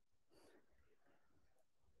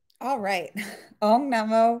All right. Om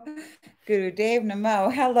Namo Guru Dev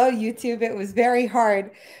Namo. Hello, YouTube. It was very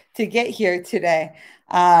hard to get here today.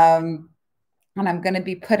 Um, and I'm going to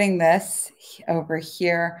be putting this over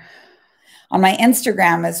here on my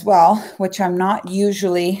Instagram as well, which I'm not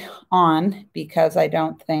usually on because I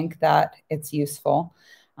don't think that it's useful.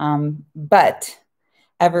 But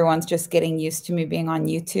everyone's just getting used to me being on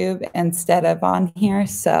YouTube instead of on here.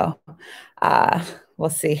 So uh,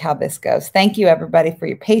 we'll see how this goes. Thank you, everybody, for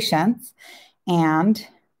your patience. And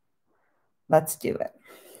let's do it.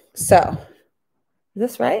 So, is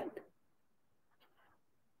this right?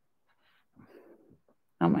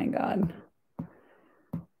 Oh my God.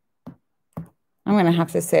 I'm going to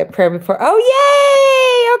have to say a prayer before. Oh, yay.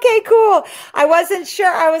 Okay, cool. I wasn't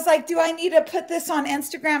sure. I was like, do I need to put this on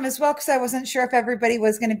Instagram as well? Because I wasn't sure if everybody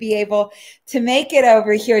was going to be able to make it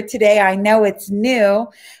over here today. I know it's new,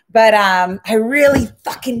 but I really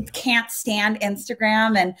fucking can't stand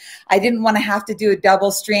Instagram. And I didn't want to have to do a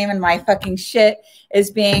double stream, and my fucking shit is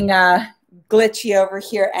being glitchy over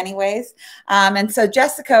here anyways. And so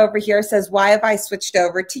Jessica over here says, why have I switched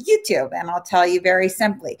over to YouTube? And I'll tell you very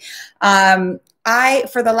simply.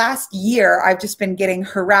 For the last year, I've just been getting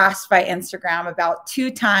harassed by Instagram about 2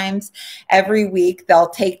 times every week. They'll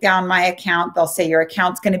take down my account. They'll say your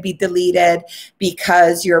account's going to be deleted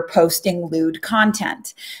because you're posting lewd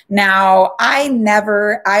content. Now, I'm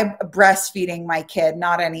breastfeeding my kid,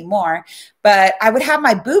 not anymore, but I would have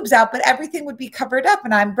my boobs out, but everything would be covered up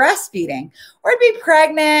and I'm breastfeeding, or I'd be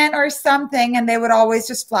pregnant or something. And they would always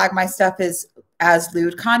just flag my stuff as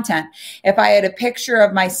lewd content. If I had a picture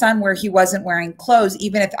of my son where he wasn't wearing clothes,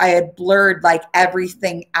 even if I had blurred like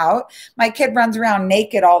everything out, my kid runs around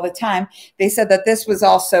naked all the time. They said that this was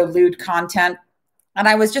also lewd content. And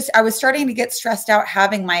I was starting to get stressed out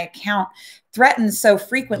having my account threatened so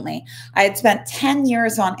frequently. I had spent 10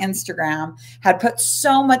 years on Instagram, had put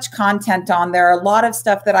so much content on there, a lot of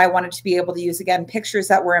stuff that I wanted to be able to use, again, pictures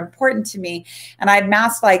that were important to me. And I'd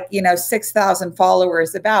massed 6,000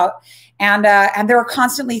 followers about. And they were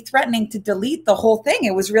constantly threatening to delete the whole thing.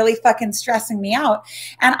 It was really fucking stressing me out.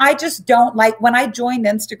 And I just don't like, when I joined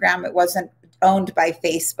Instagram, it wasn't owned by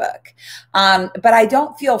Facebook. But I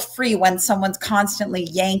don't feel free when someone's constantly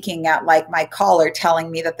yanking at like my collar,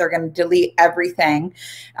 telling me that they're going to delete everything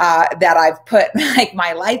that I've put like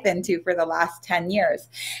my life into for the last 10 years.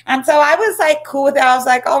 And so I was like cool with that. I was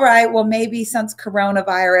like, all right, well, maybe since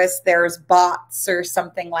coronavirus, there's bots or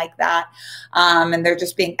something like that. And they're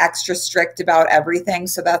just being extra strict about everything.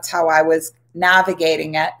 So that's how I was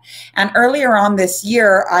navigating it. And earlier on this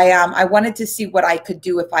year, I wanted to see what I could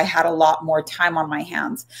do if I had a lot more time on my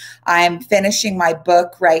hands. I'm finishing my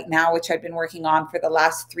book right now, which I've been working on for the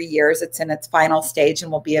last 3 years. It's in its final stage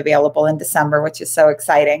and will be available in December, which is so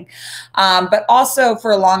exciting. But also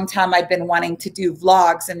for a long time, I've been wanting to do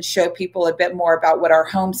vlogs and show people a bit more about what our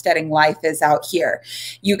homesteading life is out here.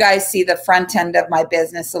 You guys see the front end of my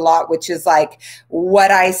business a lot, which is like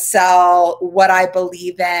what I sell, what I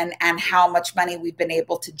believe in, and how much money we've been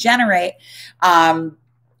able to generate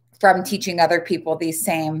from teaching other people these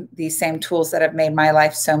same tools that have made my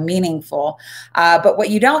life so meaningful. But what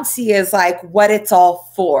you don't see is like what it's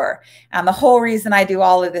all for. And the whole reason I do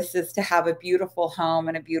all of this is to have a beautiful home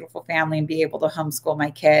and a beautiful family and be able to homeschool my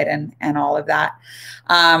kid and all of that.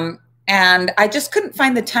 And I just couldn't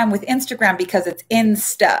find the time with Instagram because it's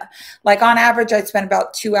Insta. Like on average, I'd spend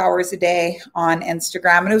about 2 hours a day on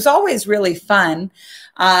Instagram, and it was always really fun.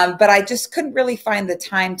 But I just couldn't really find the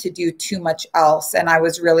time to do too much else. And I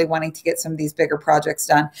was really wanting to get some of these bigger projects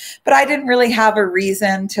done, but I didn't really have a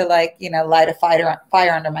reason to light a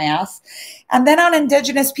fire under my ass. And then on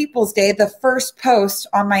Indigenous Peoples Day, the first post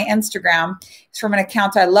on my Instagram is from an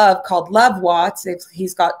account I love called Love Watts.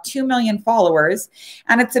 He's got 2 million followers,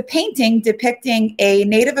 and it's a painting depicting a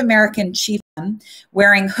Native American chieftain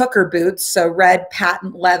wearing hooker boots, so red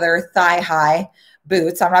patent leather thigh-high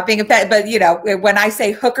boots. I'm not being offended, but when I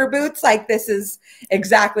say hooker boots, like this is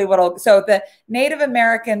exactly so the Native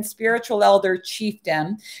American spiritual elder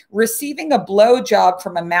chieftain receiving a blowjob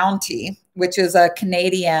from a Mountie, which is a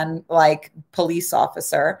Canadian police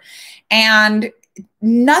officer, and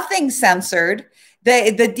nothing censored.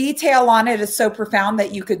 The detail on it is so profound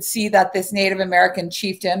that you could see that this Native American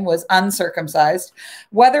chieftain was uncircumcised.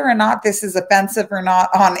 Whether or not this is offensive or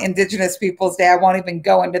not on Indigenous Peoples Day, I won't even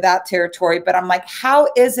go into that territory, but I'm like, how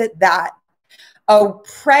is it that a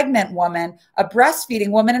pregnant woman, a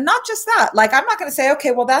breastfeeding woman, and not just that, like, I'm not going to say,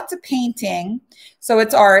 okay, well, that's a painting, so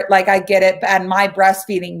it's art. Like, I get it. And my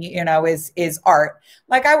breastfeeding, is art.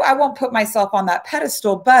 Like I won't put myself on that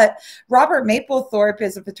pedestal, but Robert Mapplethorpe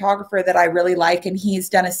is a photographer that I really like. And he's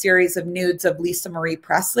done a series of nudes of Lisa Marie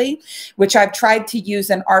Presley, which I've tried to use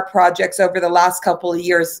in art projects over the last couple of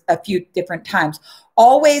years, a few different times.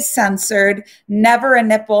 Always censored, never a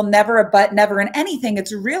nipple, never a butt, never in anything.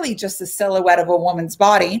 It's really just a silhouette of a woman's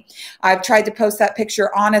body. I've tried to post that picture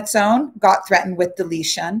on its own, got threatened with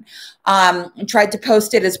deletion. Tried to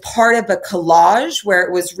post it as part of a collage where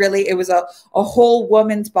it was a whole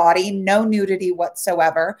woman's body, no nudity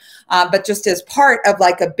whatsoever, but just as part of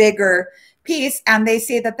like a bigger piece. And they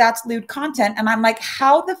say that that's lewd content. And I'm like,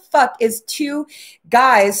 how the fuck is two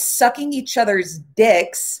guys sucking each other's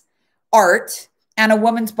dicks art and a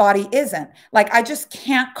woman's body isn't? Like, I just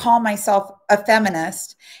can't call myself a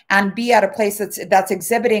feminist and be at a place that's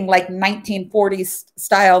exhibiting like 1940s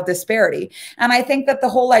style disparity. And I think that the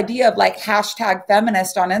whole idea of like hashtag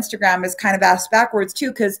feminist on Instagram is kind of ass backwards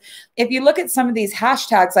too. Cause if you look at some of these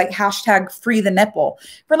hashtags, like hashtag free the nipple,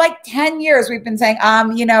 for like 10 years, we've been saying,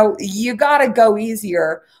 you know, you gotta go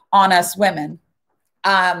easier on us women.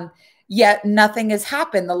 Yet nothing has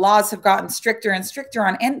happened. The laws have gotten stricter and stricter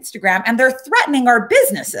on Instagram, and they're threatening our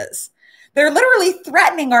businesses. They're literally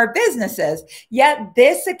threatening our businesses. Yet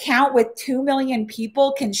this account with 2 million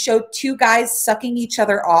people can show two guys sucking each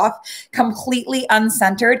other off completely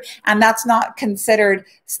uncentered. And that's not considered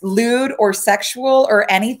lewd or sexual or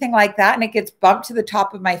anything like that. And it gets bumped to the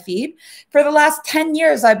top of my feed. For the last 10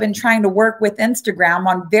 years, I've been trying to work with Instagram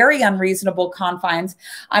on very unreasonable confines.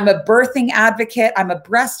 I'm a birthing advocate. I'm a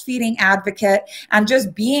breastfeeding advocate. And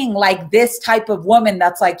just being like this type of woman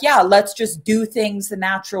that's like, yeah, let's just do things the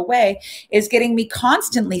natural way, is getting me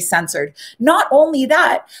constantly censored. Not only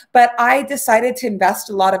that, but I decided to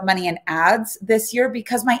invest a lot of money in ads this year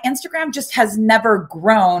because my Instagram just has never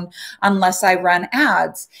grown unless I run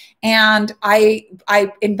ads. And I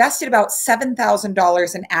invested about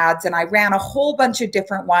 $7,000 in ads, and I ran a whole bunch of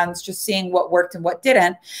different ones, just seeing what worked and what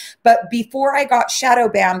didn't. But before I got shadow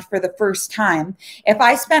banned for the first time, if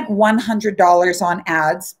I spent $100 on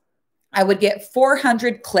ads, I would get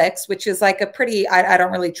 400 clicks, which is like a pretty, I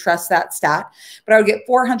don't really trust that stat, but I would get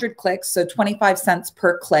 400 clicks, so 25 cents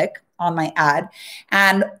per click on my ad,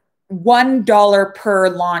 and $1 per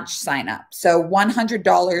launch sign up. So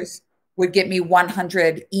 $100 would get me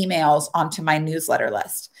 100 emails onto my newsletter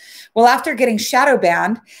list. Well, after getting shadow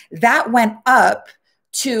banned, that went up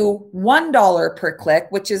to $1 per click,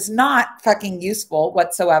 which is not fucking useful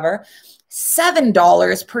whatsoever,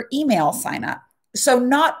 $7 per email sign up. So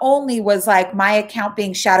not only was like my account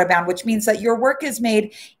being shadow banned, which means that your work is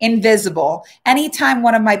made invisible. Anytime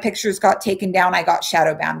one of my pictures got taken down, I got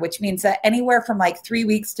shadow banned, which means that anywhere from like 3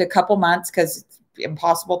 weeks to a couple months, because it's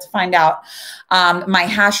impossible to find out, my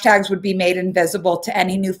hashtags would be made invisible to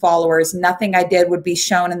any new followers. Nothing I did would be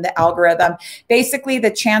shown in the algorithm. Basically,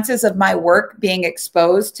 the chances of my work being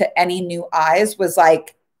exposed to any new eyes was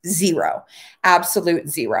like zero, absolute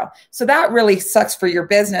zero. So that really sucks for your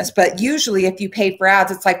business. But usually if you pay for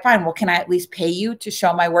ads, it's like, fine, well, can I at least pay you to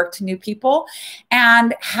show my work to new people?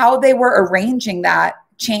 And how they were arranging that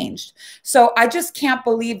changed. So I just can't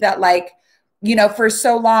believe that, like, you know, for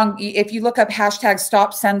so long, if you look up hashtag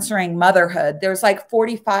stop censoring motherhood, there's like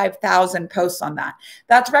 45,000 posts on that.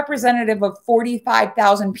 That's representative of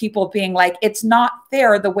 45,000 people being like, it's not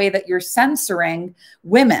fair the way that you're censoring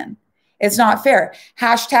women. It's not fair.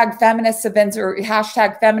 Hashtag feminist events or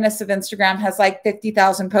hashtag feminist of Instagram has like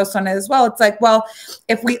 50,000 posts on it as well. It's like, well,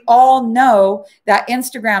 if we all know that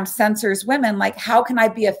Instagram censors women, like how can I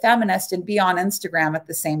be a feminist and be on Instagram at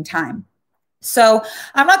the same time? So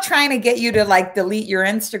I'm not trying to get you to like delete your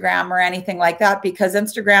Instagram or anything like that, because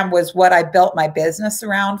Instagram was what I built my business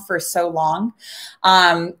around for so long.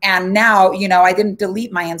 And now, you know, I didn't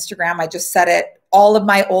delete my Instagram. I just set it, all of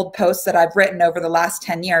my old posts that I've written over the last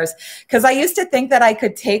 10 years. Because I used to think that I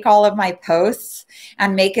could take all of my posts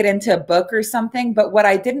and make it into a book or something. But what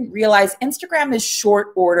I didn't realize, Instagram is short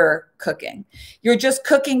order cooking. You're just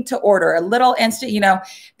cooking to order, a little instant, you know,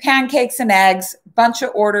 pancakes and eggs, bunch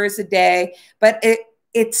of orders a day. But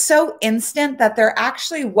it's so instant that there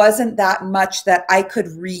actually wasn't that much that I could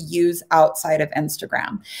reuse outside of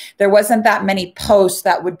Instagram. There wasn't that many posts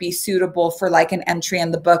that would be suitable for like an entry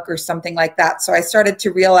in the book or something like that. So I started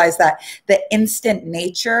to realize that the instant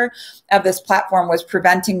nature of this platform was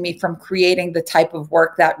preventing me from creating the type of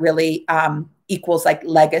work that really equals like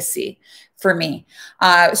legacy for me.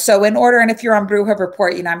 So in order, and if you're on Brewhood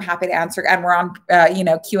Report, you know, I'm happy to answer. And we're on, you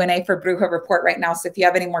know, Q&A for Brewhood Report right now. So if you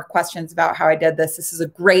have any more questions about how I did this, this is a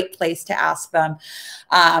great place to ask them.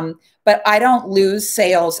 but I don't lose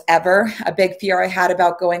sales ever. A big fear I had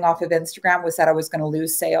about going off of Instagram was that I was going to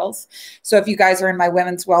lose sales. So if you guys are in my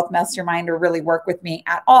Women's Wealth Mastermind or really work with me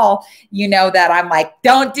at all, you know that I'm like,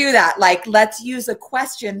 don't do that. Like, let's use a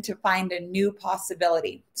question to find a new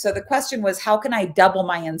possibility. So the question was, how can I double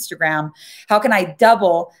my Instagram? How can I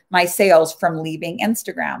double my sales from leaving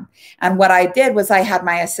Instagram? And what I did was I had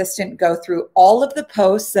my assistant go through all of the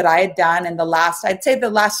posts that I had done in the last, I'd say the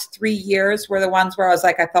last 3 years were the ones where I was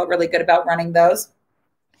like, I felt really good about running those.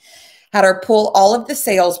 Had her pull all of the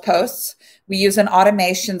sales posts. We use an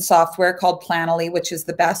automation software called Planoly, which is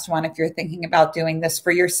the best one if you're thinking about doing this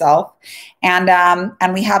for yourself. And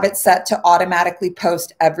we have it set to automatically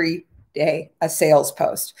post every day a sales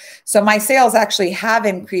post. So my sales actually have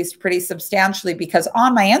increased pretty substantially because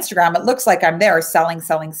on my Instagram, it looks like I'm there selling,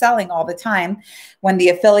 selling, selling all the time. When the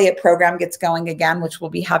affiliate program gets going again, which we'll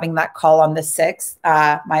be having that call on the 6th,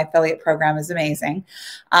 my affiliate program is amazing.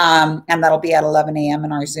 And that'll be at 11 a.m.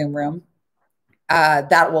 in our Zoom room.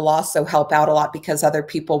 That will also help out a lot because other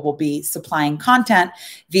people will be supplying content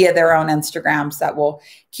via their own Instagrams that will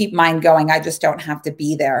keep mine going. I just don't have to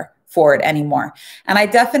be there for it anymore. And I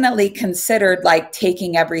definitely considered like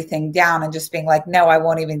taking everything down and just being like, no, I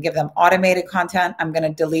won't even give them automated content. I'm going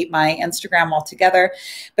to delete my Instagram altogether.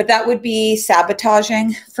 But that would be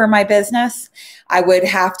sabotaging for my business. I would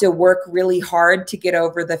have to work really hard to get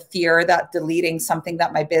over the fear that deleting something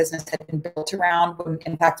that my business had been built around would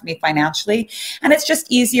impact me financially. And it's just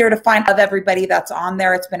easier to find of everybody that's on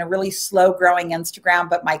there. It's been a really slow growing Instagram,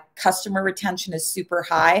 but my customer retention is super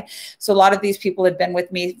high. So a lot of these people had been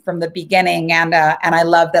with me from the beginning, and I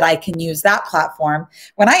love that I can use that platform.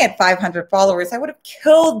 When I had 500 followers, I would have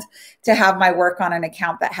killed to have my work on an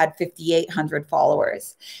account that had 5,800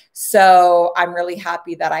 followers. So I'm really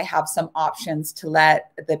happy that I have some options to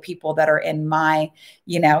let the people that are in my,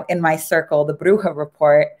 in my circle, the Bruja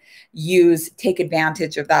Report, take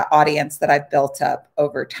advantage of that audience that I've built up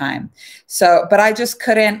over time. So, but I just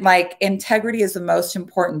couldn't, integrity is the most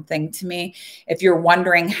important thing to me. If you're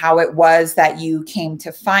wondering how it was that you came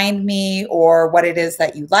to find me or what it is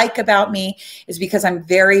that you like about me, is because I'm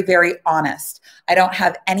very, very honest. I don't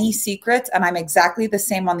have any secrets, and I'm exactly the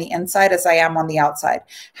same on the inside as I am on the outside.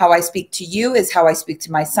 How I speak to you is how I speak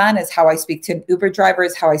to my son, is how I speak to an Uber driver,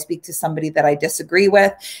 is how I speak to somebody that I disagree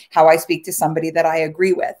with, how I speak to somebody that I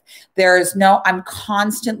agree with. I'm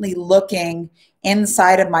constantly looking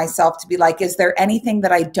inside of myself to be like, is there anything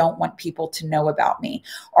that I don't want people to know about me?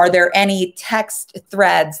 Are there any text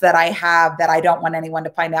threads that I have that I don't want anyone to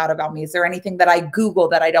find out about me? Is there anything that I Google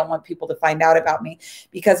that I don't want people to find out about me?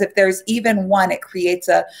 Because if there's even one, it creates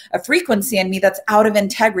a frequency in me that's out of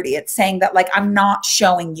integrity. It's saying that I'm not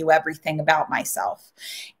showing you everything about myself.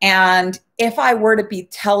 And if I were to be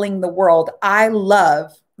telling the world, I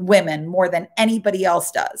love women more than anybody else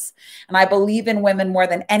does, and I believe in women more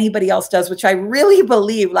than anybody else does, which I really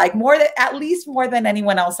believe, at least more than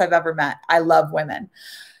anyone else I've ever met. I love women.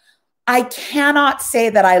 I cannot say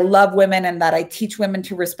that I love women and that I teach women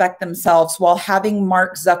to respect themselves while having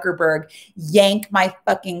Mark Zuckerberg yank my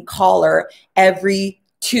fucking collar every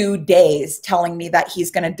 2 days telling me that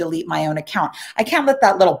he's going to delete my own account. I can't let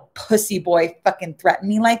that little pussy boy fucking threaten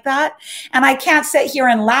me like that. And I can't sit here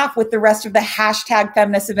and laugh with the rest of the hashtag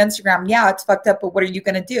feminists of Instagram. Yeah, it's fucked up, but what are you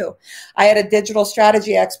going to do? I had a digital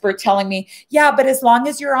strategy expert telling me, yeah, but as long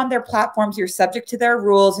as you're on their platforms, you're subject to their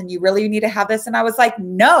rules and you really need to have this. And I was like,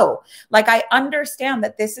 no, I understand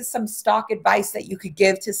that this is some stock advice that you could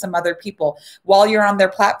give to some other people. While you're on their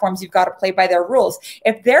platforms, you've got to play by their rules.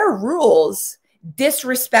 If their rules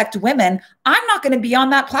disrespect women, I'm not going to be on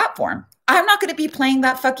that platform. I'm not going to be playing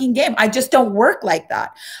that fucking game. I just don't work like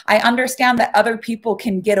that. I understand that other people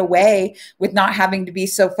can get away with not having to be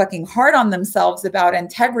so fucking hard on themselves about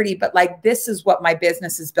integrity, but this is what my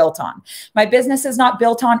business is built on. My business is not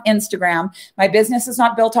built on Instagram. My business is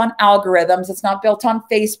not built on algorithms. It's not built on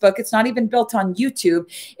Facebook. It's not even built on YouTube.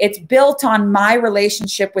 It's built on my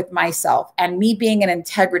relationship with myself and me being in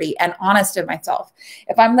integrity and honest of myself.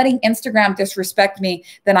 If I'm letting Instagram disrespect me,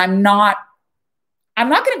 then I'm not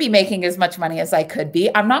going to be making as much money as I could be.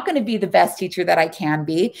 I'm not going to be the best teacher that I can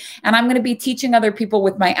be. And I'm going to be teaching other people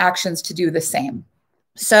with my actions to do the same.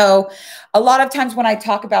 So a lot of times when I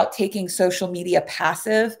talk about taking social media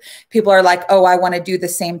passive, people are like, oh, I want to do the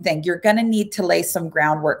same thing. You're going to need to lay some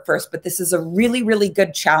groundwork first, but this is a really, really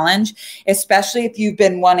good challenge, especially if you've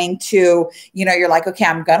been wanting to, you're like, okay,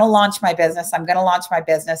 I'm going to launch my business. I'm going to launch my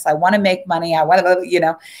business. I want to make money. I want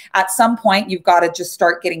to, at some point you've got to just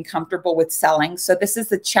start getting comfortable with selling. So this is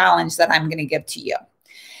the challenge that I'm going to give to you.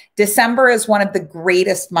 December is one of the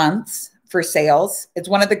greatest months for sales. It's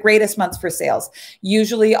one of the greatest months for sales.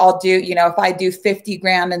 Usually I'll do, you know, if I do 50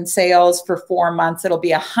 grand in sales for 4 months, it'll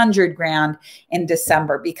be 100 grand in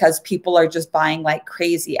December because people are just buying like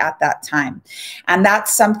crazy at that time. And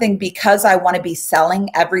that's something, because I want to be selling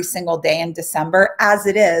every single day in December as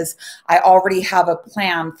it is, I already have a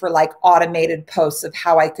plan for like automated posts of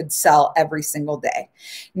how I could sell every single day.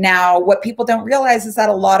 Now, what people don't realize is that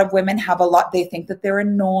a lot of women have they think that they're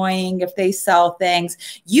annoying if they sell things.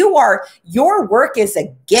 Your work is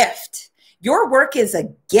a gift. Your work is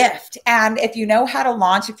a gift. And if you know how to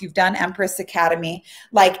launch, if you've done Empress Academy,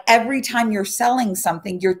 like every time you're selling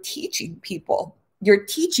something, you're teaching people. You're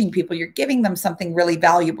giving them something really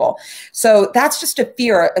valuable. So that's just a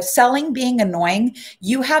fear of selling being annoying.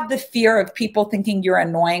 You have the fear of people thinking you're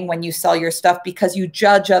annoying when you sell your stuff because you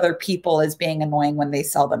judge other people as being annoying when they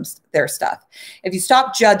sell them their stuff. If you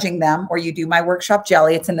stop judging them, or you do my workshop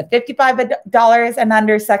Jelly, it's in the $55 and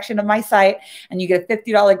under section of my site, and you get a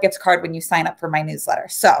 $50 gift card when you sign up for my newsletter.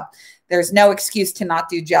 So there's no excuse to not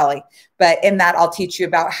do Jelly. But in that, I'll teach you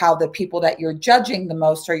about how the people that you're judging the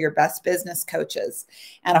most are your best business coaches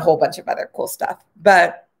and a whole bunch of other cool stuff.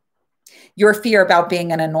 But your fear about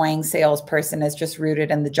being an annoying salesperson is just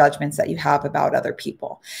rooted in the judgments that you have about other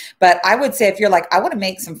people. But I would say if you're like, I want to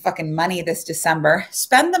make some fucking money this December,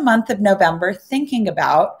 spend the month of November thinking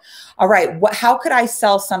about, all right, how could I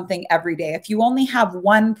sell something every day? If you only have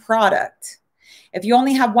one product,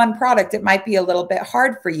 it might be a little bit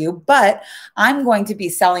hard for you, but I'm going to be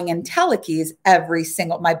selling IntelliKeys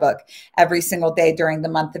my book, every single day during the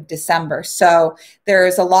month of December. So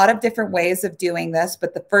there's a lot of different ways of doing this,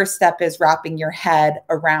 but the first step is wrapping your head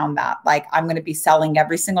around that. Like, I'm going to be selling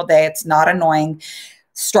every single day. It's not annoying.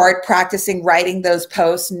 Start practicing writing those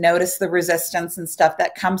posts, notice the resistance and stuff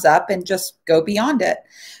that comes up, and just go beyond it.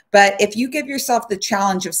 But if you give yourself the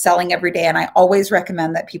challenge of selling every day, and I always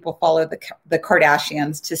recommend that people follow the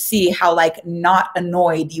Kardashians to see how like not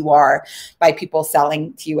annoyed you are by people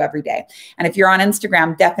selling to you every day. And if you're on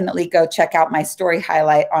Instagram, definitely go check out my story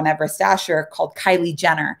highlight on Everest Asher called Kylie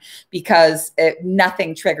Jenner, because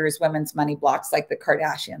nothing triggers women's money blocks like the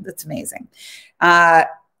Kardashians. It's amazing.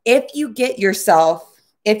 If you give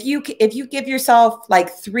yourself like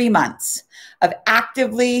 3 months of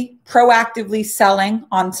proactively selling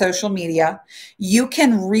on social media, you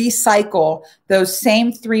can recycle those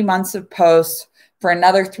same 3 months of posts for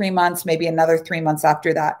another 3 months, maybe another 3 months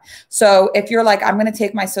after that. So if you're like, I'm going to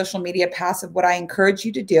take my social media passive, what I encourage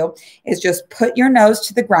you to do is just put your nose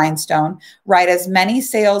to the grindstone, write as many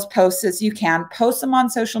sales posts as you can, post them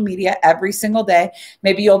on social media every single day.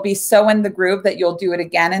 Maybe you'll be so in the groove that you'll do it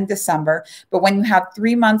again in December. But when you have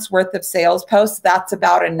 3 months worth of sales posts, that's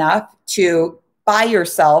about enough to buy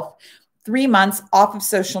yourself 3 months off of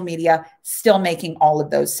social media, still making all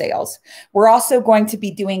of those sales. We're also going to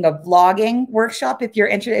be doing a vlogging workshop. If you're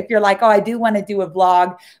interested, if you're like, oh, I do want to do a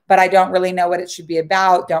vlog, but I don't really know what it should be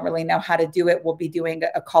about, don't really know how to do it, we'll be doing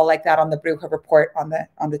a call like that on the Bruja Report on the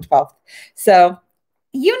 12th. So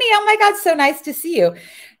Uni, oh my God, so nice to see you.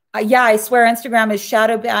 Yeah, I swear Instagram is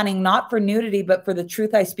shadow banning, not for nudity, but for the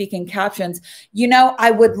truth I speak in captions. You know,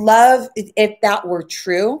 I would love if that were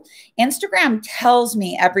true. Instagram tells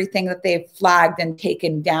me everything that they've flagged and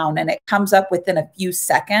taken down, and it comes up within a few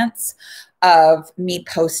seconds of me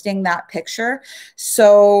posting that picture.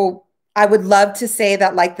 So I would love to say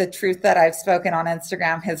that like the truth that I've spoken on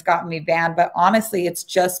Instagram has gotten me banned, but honestly, it's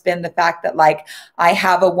just been the fact that like I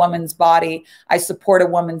have a woman's body, I support a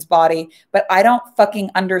woman's body, but I don't fucking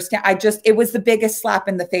understand. It was the biggest slap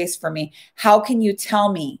in the face for me. How can you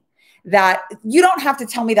tell me that? You don't have to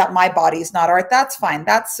tell me that my body is not art. That's fine.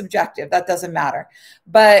 That's subjective. That doesn't matter.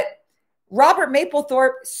 But Robert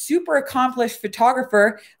Mapplethorpe, super accomplished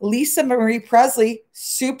photographer. Lisa Marie Presley,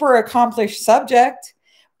 super accomplished subject.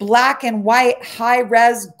 Black and white, high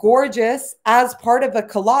res, gorgeous as part of a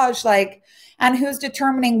collage, like, and who's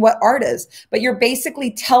determining what art is? But you're basically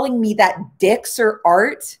telling me that dicks are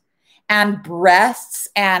art, and breasts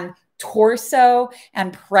and torso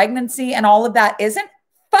and pregnancy and all of that isn't?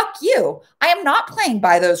 Fuck you. I am not playing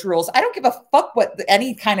by those rules. I don't give a fuck what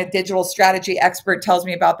any kind of digital strategy expert tells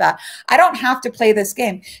me about that. I don't have to play this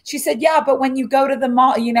game. She said, yeah, but when you go to the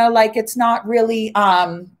mall, you know, like it's not really,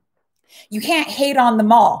 you can't hate on the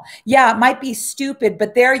mall. Yeah, it might be stupid,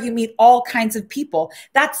 but there you meet all kinds of people.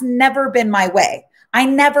 That's never been my way. I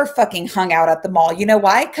never fucking hung out at the mall. You know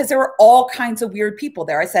why? Because there were all kinds of weird people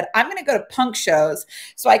there. I said, I'm going to go to punk shows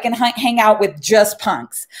so I can hang out with just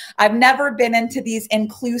punks. I've never been into these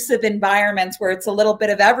inclusive environments where it's a little bit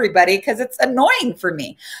of everybody because it's annoying for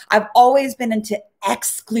me. I've always been into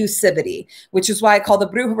exclusivity, which is why I call the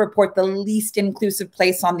Bruja Report the least inclusive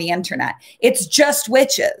place on the internet. It's just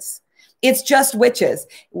witches. it's just witches,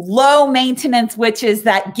 low maintenance witches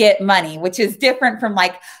that get money, which is different from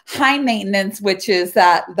like high maintenance witches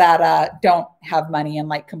that don't have money and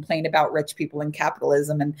like complain about rich people and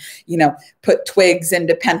capitalism and, you know, put twigs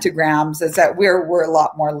into pentagrams. Is that we're a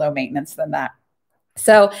lot more low maintenance than that.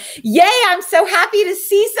 So, yay, I'm so happy to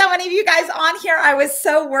see so many of you guys on here. I was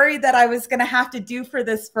so worried that I was going to have to do for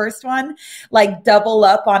this first one, like double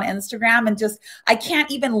up on Instagram and just, I can't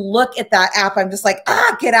even look at that app. I'm just like,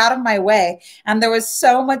 get out of my way. And there was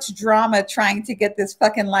so much drama trying to get this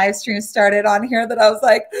fucking live stream started on here that I was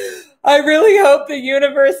like, I really hope the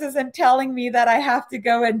universe isn't telling me that I have to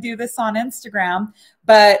go and do this on Instagram.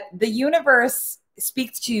 But the universe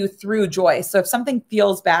speaks to you through joy. So if something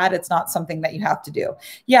feels bad, it's not something that you have to do.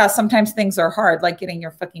 Yeah, sometimes things are hard, like getting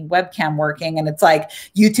your fucking webcam working. And it's like,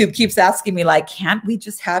 YouTube keeps asking me like, can't we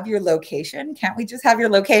just have your location? Can't we just have your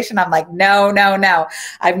location? I'm like, no, no, no.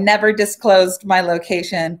 I've never disclosed my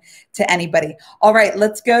location to anybody. All right,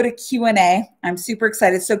 let's go to Q&A. I'm super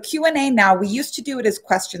excited. So Q&A now, we used to do it as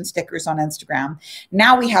question stickers on Instagram.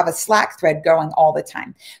 Now we have a Slack thread going all the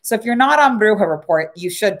time. So if you're not on Bruja Report, you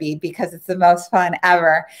should be, because it's the most fun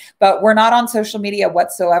ever. But we're not on social media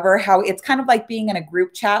whatsoever. How it's kind of like being in a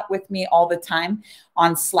group chat with me all the time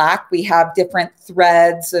on Slack. We have different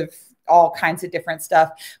threads of all kinds of different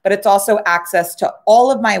stuff, but it's also access to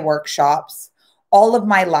all of my workshops, all of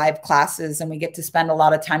my live classes, and we get to spend a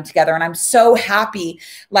lot of time together. And I'm so happy,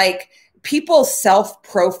 like people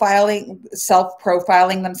self-profiling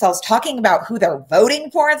themselves, talking about who they're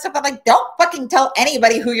voting for and stuff. I'm like, don't fucking tell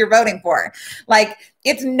anybody who you're voting for. Like,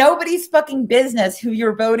 it's nobody's fucking business who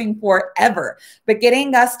you're voting for ever. But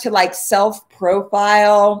getting us to like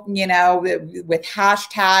self-profile, you know, with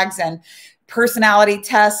hashtags and personality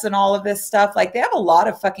tests and all of this stuff, like they have a lot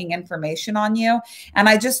of fucking information on you. And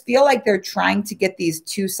I just feel like they're trying to get these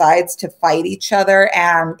two sides to fight each other.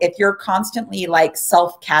 And if you're constantly like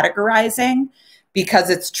self-categorizing because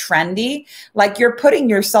it's trendy, like you're putting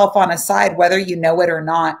yourself on a side, whether you know it or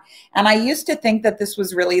not. And I used to think that this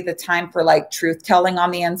was really the time for like truth telling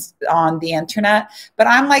on the internet, but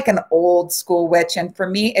I'm like an old school witch. And for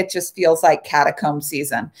me, it just feels like catacomb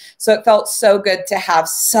season. So it felt so good to have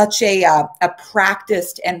such a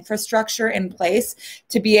practiced infrastructure in place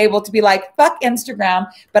to be able to be like, fuck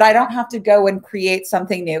Instagram, but I don't have to go and create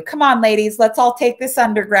something new. Come on, ladies, let's all take this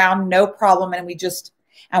underground, no problem. And we just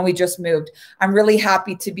moved. I'm really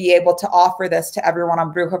happy to be able to offer this to everyone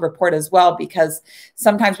on Bruja Report as well, because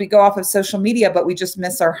sometimes we go off of social media, but we just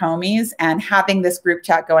miss our homies, and having this group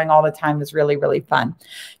chat going all the time is really, really fun.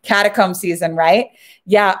 Catacomb season, right?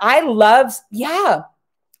 Yeah, I love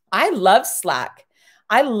Slack.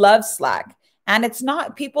 I love Slack. And it's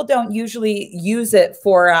not, people don't usually use it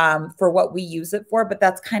for what we use it for, but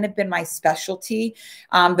that's kind of been my specialty.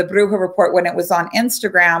 The Bruja Report, when it was on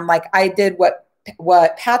Instagram, like I did what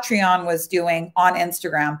Patreon was doing on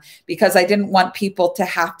Instagram, because I didn't want people to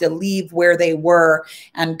have to leave where they were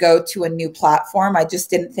and go to a new platform. I just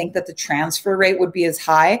didn't think that the transfer rate would be as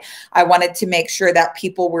high. I wanted to make sure that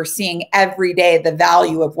people were seeing every day the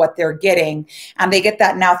value of what they're getting. And they get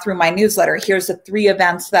that now through my newsletter. Here's the 3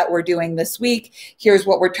 events that we're doing this week. Here's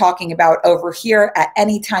what we're talking about over here. At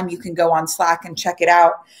any time, you can go on Slack and check it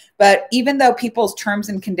out. But even though people's terms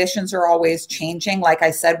and conditions are always changing, like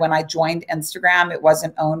I said, when I joined Instagram, it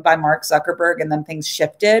wasn't owned by Mark Zuckerberg, and then things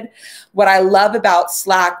shifted. What I love about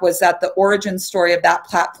Slack was that the origin story of that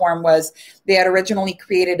platform was they had originally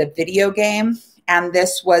created a video game, and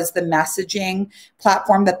this was the messaging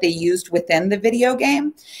platform that they used within the video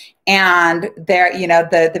game. And there, you know,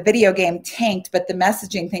 the video game tanked, but the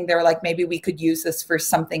messaging thing, they were like, maybe we could use this for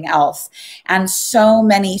something else. And so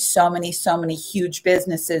many huge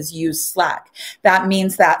businesses use Slack. That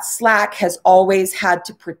means that Slack has always had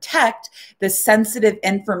to protect the sensitive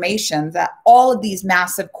information that all of these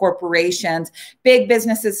massive corporations, big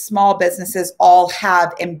businesses, small businesses, all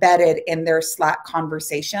have embedded in their Slack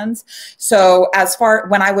conversations. So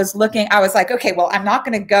when I was looking, I was like, okay, well, I'm not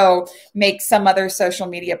going to go make some other social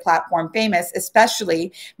media platform famous,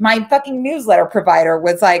 especially my fucking newsletter provider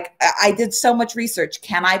was like, I did so much research.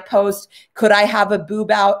 Can I post? Could I have a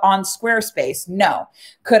boob out on Squarespace? No.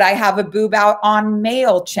 Could I have a boob out on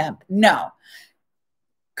MailChimp? No.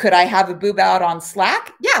 Could I have a boob out on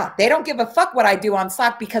Slack? Yeah, they don't give a fuck what I do on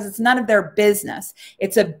Slack because it's none of their business.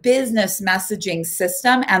 It's a business messaging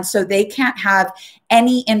system. And so they can't have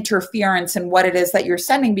any interference in what it is that you're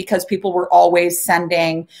sending, because people were always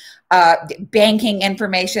sending banking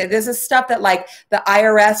information. This is stuff that like the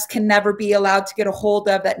IRS can never be allowed to get a hold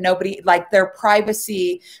of, that nobody, like their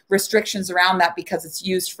privacy restrictions around that, because it's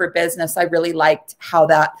used for business. I really liked how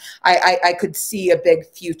that, I could see a big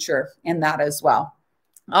future in that as well.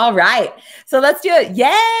 All right. So let's do it. Yay.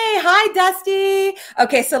 Hi, Dusty.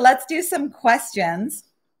 Okay. So let's do some questions.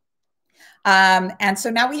 And so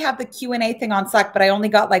now we have the Q&A thing on Slack, but I only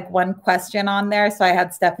got like one question on there. So I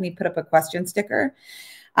had Stephanie put up a question sticker.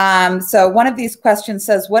 So one of these questions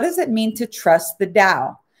says, what does it mean to trust the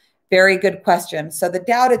Tao? Very good question. So the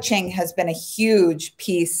Tao Te Ching has been a huge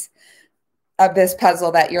piece of this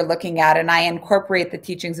puzzle that you're looking at. And I incorporate the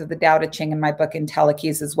teachings of the Tao Te Ching in my book,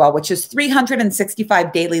 IntelliKeys, as well, which is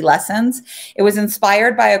 365 daily lessons. It was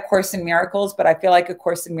inspired by A Course in Miracles, but I feel like A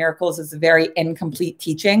Course in Miracles is a very incomplete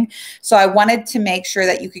teaching. So I wanted to make sure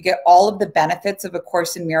that you could get all of the benefits of A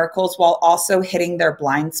Course in Miracles while also hitting their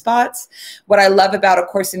blind spots. What I love about A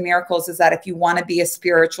Course in Miracles is that if you want to be a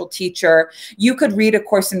spiritual teacher, you could read A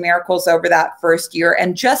Course in Miracles over that first year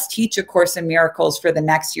and just teach A Course in Miracles for the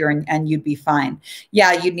next year, and you'd be fine.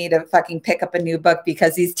 Yeah, you need to fucking pick up a new book,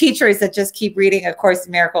 because these teachers that just keep reading A Course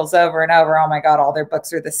in Miracles over and over, oh my God, all their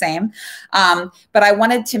books are the same. But I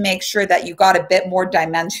wanted to make sure that you got a bit more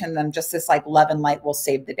dimension than just this like love and light will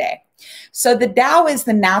save the day. So the Tao is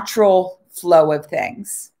the natural flow of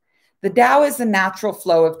things. The Tao is the natural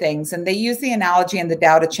flow of things. And they use the analogy in the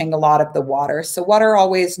Tao Te Ching a lot of the water. So water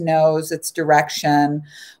always knows its direction.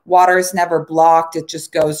 Water is never blocked. It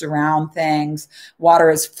just goes around things. Water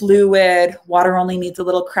is fluid. Water only needs a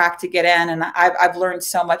little crack to get in. And I've learned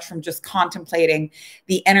so much from just contemplating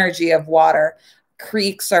the energy of water.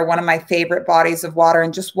 Creeks are one of my favorite bodies of water,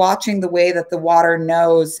 and just watching the way that the water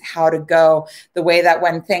knows how to go, the way that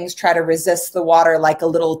when things try to resist the water, like a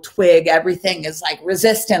little twig, everything is like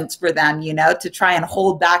resistance for them, you know, to try and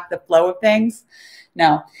hold back the flow of things.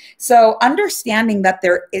 No. So understanding that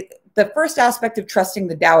the first aspect of trusting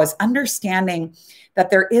the Tao is understanding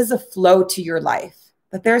that there is a flow to your life,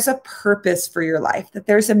 that there's a purpose for your life, that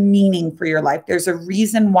there's a meaning for your life. There's a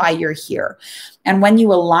reason why you're here. And when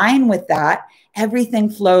you align with that, everything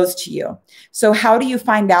flows to you. So how do you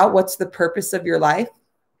find out what's the purpose of your life?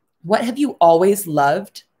 What have you always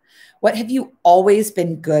loved? What have you always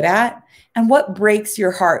been good at? And what breaks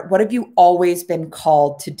your heart? What have you always been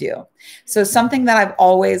called to do? So something that I've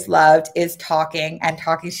always loved is talking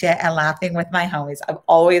shit and laughing with my homies. I've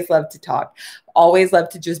always loved to talk. Always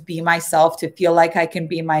loved to just be myself, to feel like I can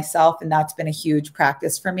be myself. And that's been a huge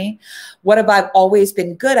practice for me. What have I always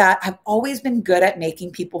been good at? I've always been good at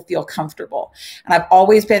making people feel comfortable. And I've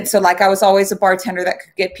always been, so like I was always a bartender that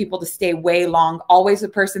could get people to stay way long, always a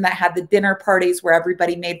person that had the dinner parties where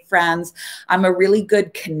everybody made friends. I'm a really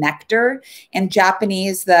good connector. In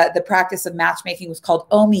Japanese, the practice of matchmaking was called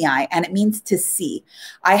omiai, and it means to see.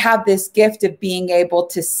 I have this gift of being able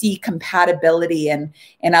to see compatibility in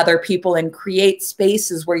other people and create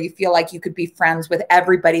spaces where you feel like you could be friends with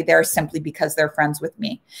everybody there simply because they're friends with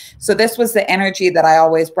me. So this was the energy that I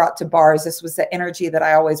always brought to bars. This was the energy that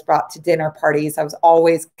I always brought to dinner parties. I was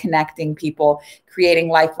always connecting people, creating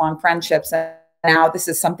lifelong friendships. And now this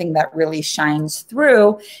is something that really shines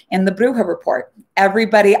through in the Bruja Report.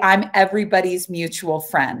 I'm everybody's mutual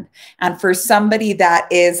friend. And for somebody that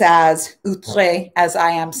is as outré as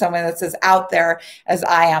I am, someone that's as out there as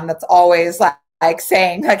I am, that's always like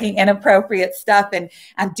saying fucking inappropriate stuff and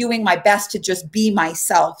doing my best to just be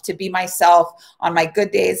myself, to be myself on my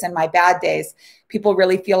good days and my bad days. People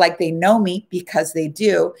really feel like they know me because they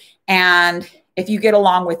do. And if you get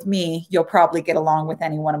along with me, you'll probably get along with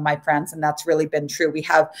any one of my friends. And that's really been true. We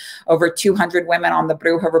have over 200 women on the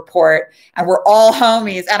Bruja Report, and we're all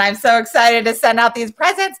homies. And I'm so excited to send out these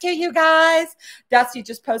presents to you guys. Dusty,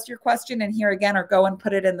 just post your question in here again, or go and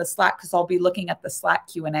put it in the Slack, because I'll be looking at the Slack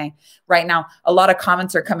Q&A right now. A lot of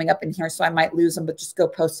comments are coming up in here, so I might lose them, but just go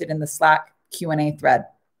post it in the Slack Q&A thread.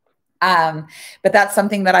 But that's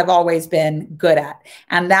something that I've always been good at.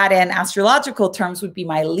 And that in astrological terms would be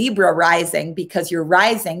my Libra rising, because your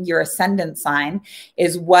rising, your ascendant sign,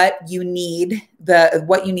 is what you need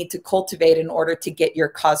to cultivate in order to get your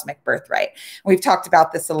cosmic birthright. We've talked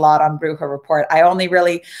about this a lot on Bruja Report. I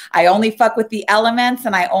only fuck with the elements,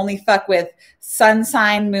 and I only fuck with sun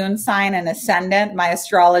sign, moon sign, and ascendant. My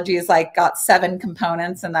astrology is like got 7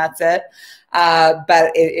 components, and that's it.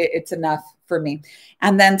 But it's enough for me.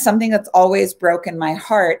 And then something that's always broken my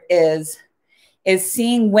heart is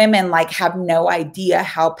seeing women like have no idea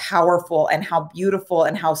how powerful and how beautiful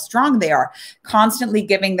and how strong they are, constantly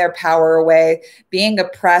giving their power away, being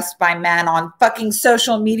oppressed by men on fucking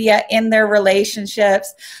social media in their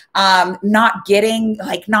relationships, not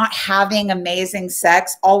having amazing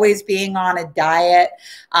sex, always being on a diet,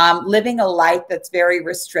 living a life that's very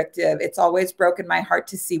restrictive. It's always broken my heart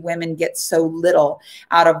to see women get so little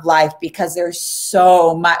out of life, because there's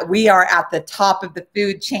so much. We are at the top of the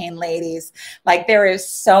food chain, ladies. Like there is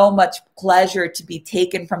so much pleasure to be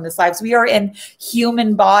taken from this lives. We are in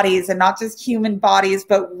human bodies, and not just human bodies,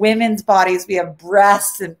 but women's bodies. We have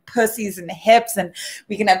breasts and pussies and hips, and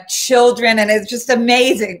we can have children, and it's just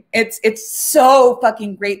amazing. It's so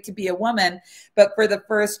fucking great to be a woman. But for the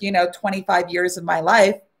first, 25 years of my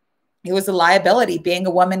life, it was a liability. Being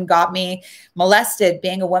a woman got me molested.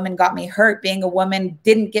 Being a woman got me hurt. Being a woman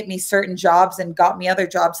didn't get me certain jobs and got me other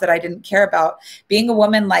jobs that I didn't care about. Being a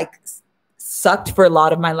woman like sucked for a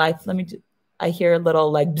lot of my life. I hear a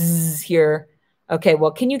little like bzzz here. Okay,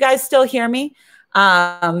 well, can you guys still hear me?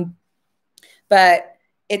 But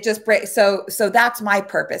it just breaks. So that's my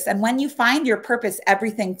purpose. And when you find your purpose,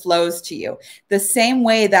 everything flows to you. The same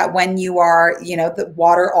way that when you are, the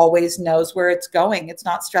water always knows where it's going. It's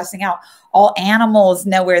not stressing out. All animals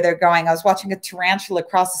know where they're going. I was watching a tarantula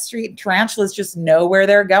cross the street, and tarantulas just know where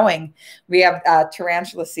they're going. We have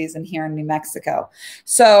tarantula season here in New Mexico.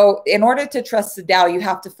 So in order to trust the Tao, you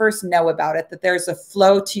have to first know about it, that there's a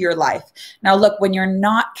flow to your life. Now, look, when you're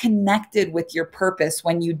not connected with your purpose,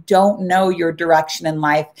 when you don't know your direction in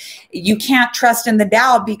life, you can't trust in the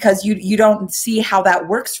Tao because you don't see how that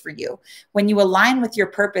works for you. When you align with your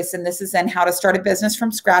purpose, and this is in How to Start a Business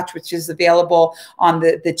from Scratch, which is available on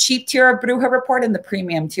the cheap tier of Bruja Report and the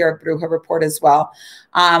premium tier of Bruja Report as well.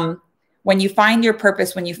 When you find your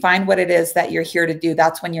purpose, when you find what it is that you're here to do,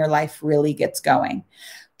 that's when your life really gets going.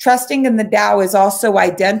 Trusting in the Tao is also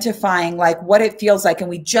identifying like what it feels like. And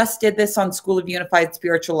we just did this on School of Unified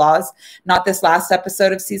Spiritual Laws, not this last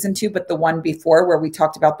episode of season 2, but the one before where we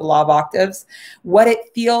talked about the law of octaves, what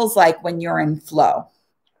it feels like when you're in flow.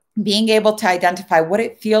 Being able to identify what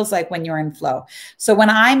it feels like when you're in flow. So when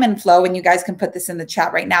I'm in flow, and you guys can put this in the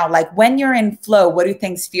chat right now, like when you're in flow, what do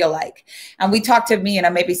things feel like? And we talked to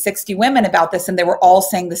maybe 60 women about this, and they were all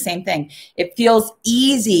saying the same thing. It feels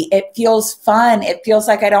easy. It feels fun. It feels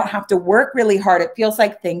like I don't have to work really hard. It feels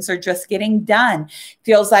like things are just getting done. It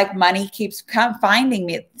feels like money keeps finding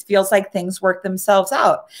me. It feels like things work themselves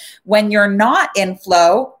out. When you're not in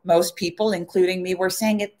flow, most people, including me, were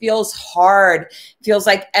saying it feels hard. It feels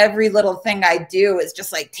like every little thing I do is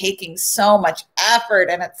just like taking so much effort,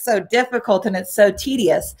 and it's so difficult and it's so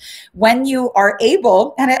tedious. When you are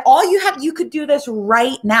able, and you could do this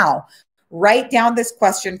right now. Write down this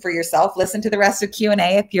question for yourself. Listen to the rest of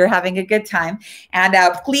Q&A if you're having a good time. And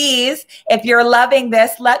please, if you're loving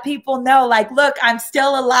this, let people know, like, look, I'm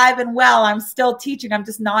still alive and well. I'm still teaching. I'm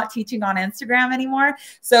just not teaching on Instagram anymore.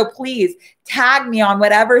 So please tag me on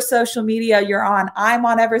whatever social media you're on. I'm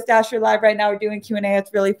on Everest Dasher Live right now. We're doing Q&A.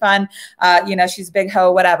 It's really fun. She's big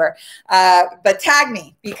ho, whatever. But tag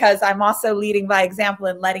me, because I'm also leading by example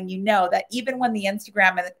and letting you know that even when the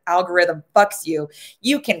Instagram algorithm fucks you,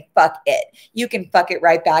 you can fuck it. You can fuck it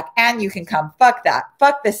right back, and you can come fuck that.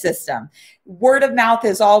 Fuck the system. Word of mouth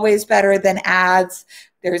is always better than ads.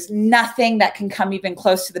 There's nothing that can come even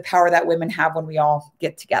close to the power that women have when we all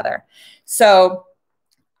get together. So,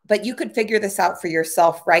 but you could figure this out for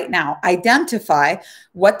yourself right now. Identify,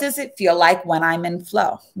 what does it feel like when I'm in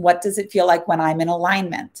flow? What does it feel like when I'm in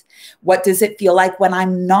alignment? What does it feel like when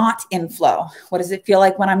I'm not in flow? What does it feel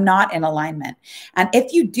like when I'm not in alignment? And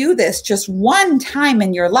if you do this just one time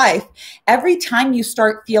in your life, every time you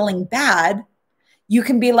start feeling bad, you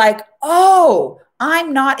can be like, oh,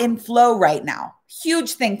 I'm not in flow right now.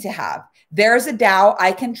 Huge thing to have. There's a Tao.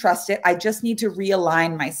 I can trust it. I just need to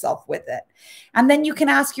realign myself with it. And then you can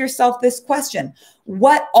ask yourself this question: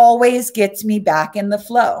 what always gets me back in the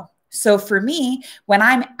flow? So for me, when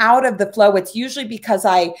I'm out of the flow, it's usually because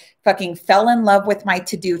I fucking fell in love with my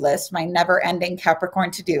to-do list, my never-ending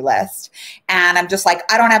Capricorn to-do list. And I'm just like,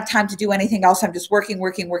 I don't have time to do anything else. I'm just working.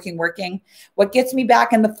 What gets me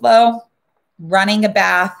back in the flow? Running a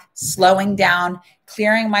bath, slowing down,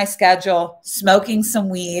 clearing my schedule, smoking some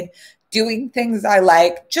weed, doing things I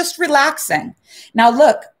like, just relaxing. Now,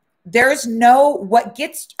 look,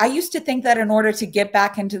 I used to think that in order to get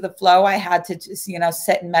back into the flow, I had to just,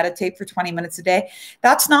 sit and meditate for 20 minutes a day.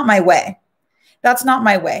 That's not my way. That's not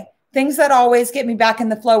my way. Things that always get me back in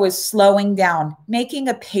the flow is slowing down, making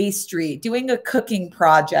a pastry, doing a cooking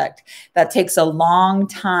project that takes a long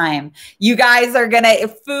time. You guys are going to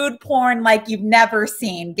food porn like you've never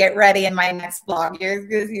seen. Get ready in my next vlog.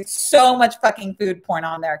 There's so much fucking food porn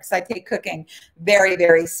on there because I take cooking very,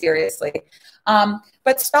 very seriously.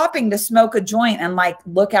 But stopping to smoke a joint and like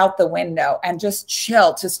look out the window and just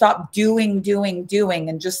chill, to stop doing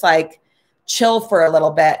and just like chill for a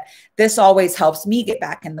little bit, this always helps me get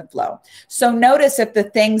back in the flow. So notice if the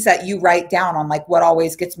things that you write down on, like what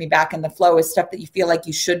always gets me back in the flow is stuff that you feel like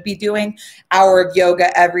you should be doing, hour of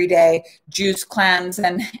yoga every day, juice cleanse,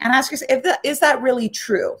 and ask yourself, is that really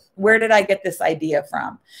true? Where did I get this idea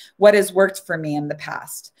from? What has worked for me in the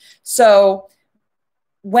past? So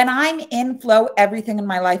when I'm in flow, everything in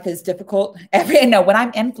my life is difficult. When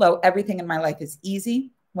I'm in flow, everything in my life is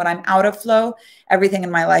easy. When I'm out of flow, everything in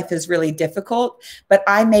my life is really difficult, but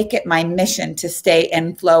I make it my mission to stay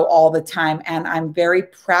in flow all the time. And I'm very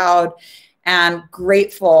proud and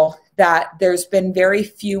grateful that there's been very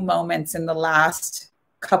few moments in the last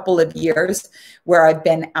couple of years where I've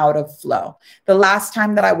been out of flow. The last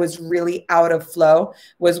time that I was really out of flow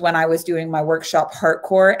was when I was doing my workshop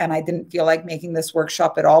Heartcore, and I didn't feel like making this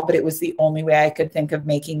workshop at all, but it was the only way I could think of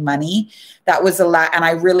making money. That was a lot. And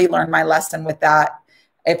I really learned my lesson with that.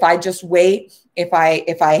 If I just wait, if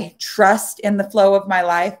I trust in the flow of my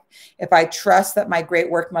life, if I trust that my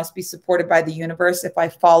great work must be supported by the universe, if I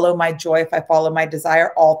follow my joy, if I follow my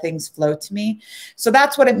desire, all things flow to me. So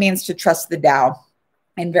that's what it means to trust the Tao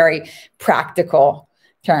in very practical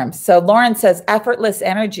terms. So Lauren says, effortless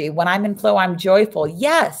energy. When I'm in flow, I'm joyful.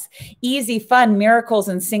 Yes. Easy, fun, miracles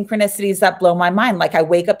and synchronicities that blow my mind. Like I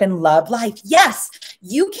wake up and love life. Yes.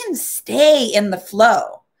 You can stay in the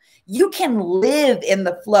flow. You can live in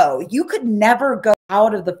the flow. You could never go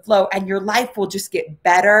out of the flow, and your life will just get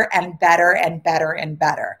better and better and better and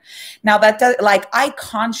better. Now that does, like, I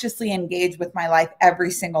consciously engage with my life every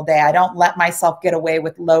single day. I don't let myself get away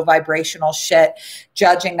with low vibrational shit,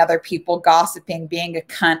 judging other people, gossiping, being a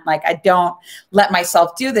cunt. Like, I don't let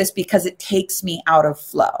myself do this because it takes me out of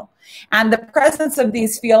flow. And the presence of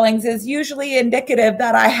these feelings is usually indicative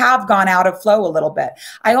that I have gone out of flow a little bit.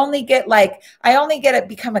 I only get to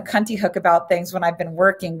become a cunty hook about things when I've been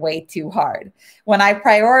working way too hard. When I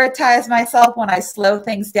prioritize myself, when I slow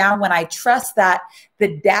things down, when I trust that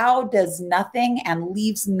the Tao does nothing and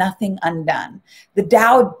leaves nothing undone. The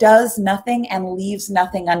Tao does nothing and leaves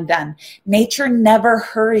nothing undone. Nature never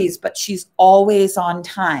hurries, but she's always on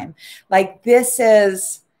time. Like, this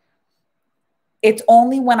is... It's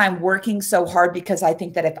only when I'm working so hard, because I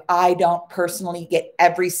think that if I don't personally get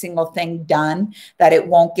every single thing done, that it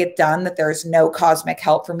won't get done, that there's no cosmic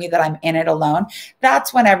help for me, that I'm in it alone.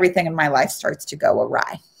 That's when everything in my life starts to go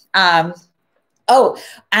awry. Oh,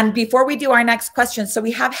 and before we do our next question, so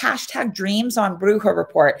we have hashtag dreams on Bruja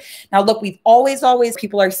Report. Now, look, we've always,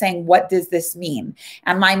 people are saying, what does this mean?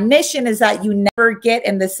 And my mission is that you never get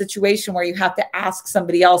in this situation where you have to ask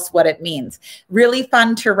somebody else what it means. Really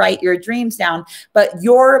fun to write your dreams down, but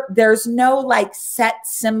there's no like set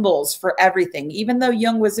symbols for everything. Even though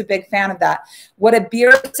Jung was a big fan of that, what a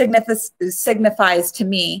beer signifies to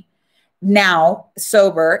me now,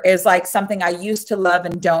 sober, is like something I used to love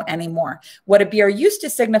and don't anymore. What a beer used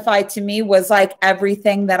to signify to me was like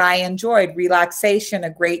everything that I enjoyed, relaxation,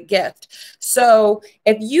 a great gift. So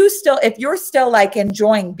if you're still like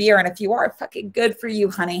enjoying beer, and if you are, fucking good for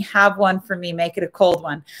you, honey, have one for me, make it a cold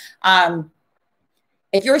one.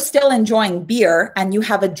 If you're still enjoying beer and you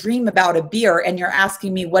have a dream about a beer and you're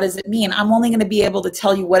asking me, what does it mean? I'm only going to be able to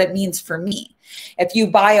tell you what it means for me. If you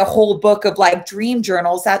buy a whole book of like dream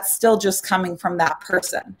journals, that's still just coming from that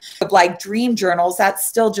person. Of like dream journals, that's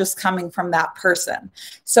still just coming from that person.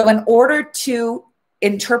 So in order to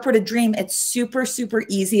interpret a dream, it's super, super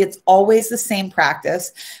easy. It's always the same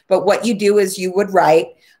practice. But what you do is you would write,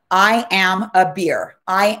 I am a beer.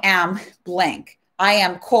 I am blank. I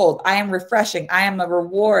am cold. I am refreshing. I am a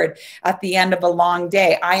reward at the end of a long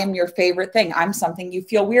day. I am your favorite thing. I'm something you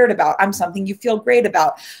feel weird about. I'm something you feel great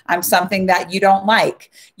about. I'm something that you don't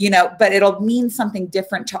like, but it'll mean something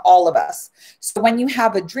different to all of us. So when you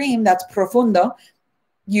have a dream that's profundo,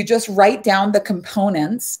 you just write down the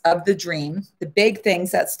components of the dream, the big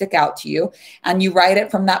things that stick out to you, and you write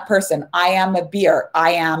it from that person. I am a beer.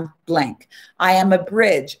 I am blank. I am a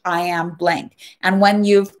bridge. I am blank. And when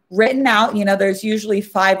you've written out, there's usually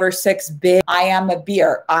 5 or 6 big, I am a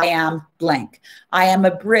beer. I am blank. I am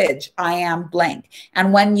a bridge. I am blank.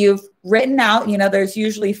 And when you've written out, there's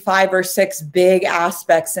usually 5 or 6 big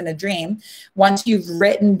aspects in a dream. Once you've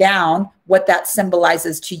written down what that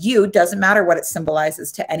symbolizes to you, doesn't matter what it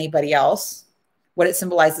symbolizes to anybody else. what it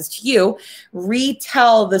symbolizes to you,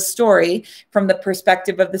 retell the story from the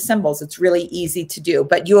perspective of the symbols. It's really easy to do,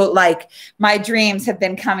 but you'll like, my dreams have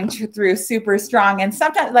been coming through super strong. And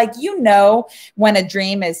sometimes like, when a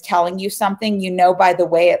dream is telling you something, by the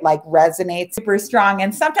way it like resonates super strong.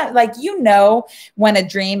 And sometimes like, when a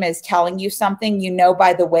dream is telling you something,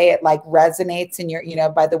 by the way it like resonates in your,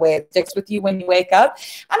 by the way it sticks with you when you wake up.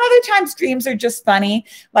 And other times dreams are just funny.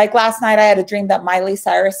 Like last night I had a dream that Miley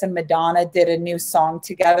Cyrus and Madonna did a new song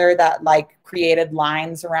together that like created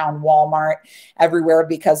lines around Walmart everywhere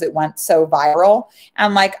because it went so viral.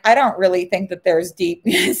 And like, I don't really think that there's deep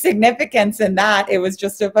significance in that. It was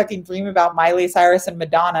just a fucking dream about Miley Cyrus and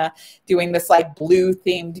Madonna doing this like blue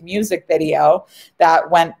themed music video that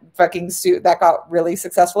went that got really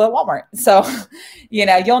successful at Walmart. So,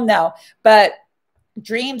 you'll know, but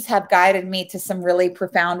dreams have guided me to some really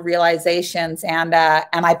profound realizations. And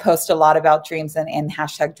I post a lot about dreams and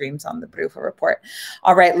hashtag dreams on the Bruja Report.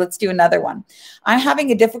 All right, let's do another one. I'm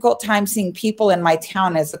having a difficult time seeing people in my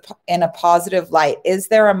town in a positive light. Is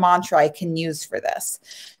there a mantra I can use for this?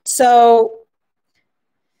 So,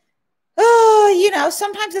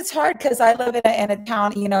 sometimes it's hard because I live in a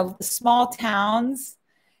town, small towns,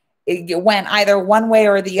 it went either one way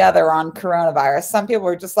or the other on coronavirus. Some people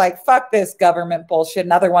are just like, fuck this government bullshit.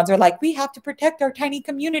 And other ones are like, we have to protect our tiny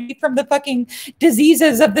community from the fucking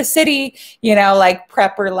diseases of the city, like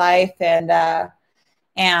prepper life. And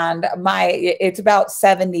it's about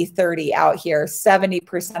 70-30 out here.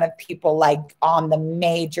 70% of people like on the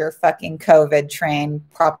major fucking COVID train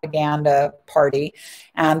propaganda party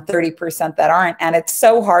and 30% that aren't. And it's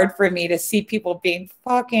so hard for me to see people being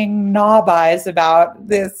fucking knob-eyes about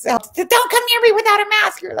this. Don't come near me without a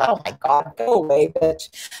mask. You're like, oh my God, go away, bitch.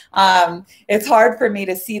 It's hard for me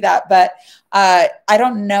to see that, but I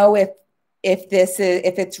don't know if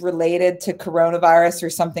it's related to coronavirus or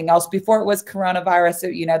something else. Before it was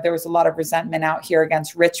coronavirus, there was a lot of resentment out here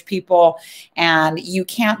against rich people, and you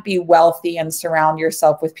can't be wealthy and surround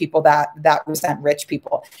yourself with people that resent rich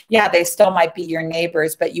people. Yeah, they still might be your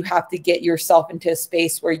neighbors, but you have to get yourself into a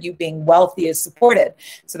space where you being wealthy is supported.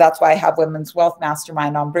 So that's why I have Women's Wealth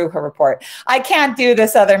Mastermind on Bruja Report. I can't do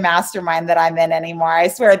this other mastermind that I'm in anymore. I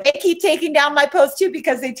swear they keep taking down my post too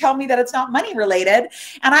because they tell me that it's not money related,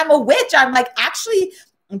 and I'm a witch. I'm like, actually,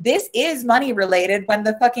 this is money related when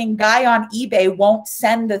the fucking guy on eBay won't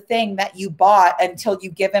send the thing that you bought until you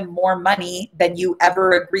give him more money than you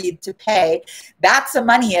ever agreed to pay. That's a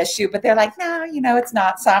money issue, but they're like, no, it's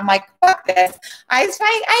not. So I'm like, fuck this.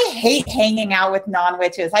 I hate hanging out with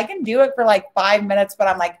non-witches. I can do it for like 5 minutes, but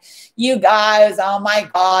I'm like, you guys, oh my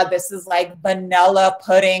God, this is like vanilla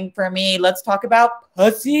pudding for me. Let's talk about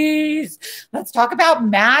pussies. Let's talk about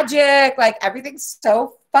magic. Like everything's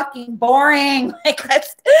so fucking boring. Like,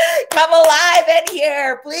 let's come alive in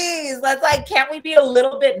here, please. Can't we be a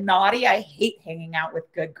little bit naughty? I hate hanging out with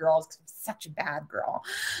good girls because I'm such a bad girl.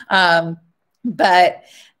 But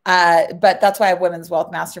that's why I have Women's Wealth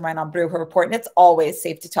Mastermind on Bruja Report. And it's always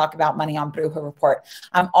safe to talk about money on Bruja Report.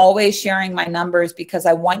 I'm always sharing my numbers because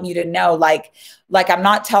I want you to know, like I'm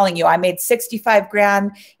not telling you, I made 65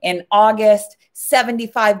 grand in August,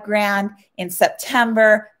 75 grand in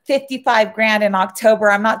September, 55 grand in October.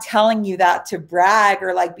 I'm not telling you that to brag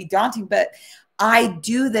or like be daunting, but I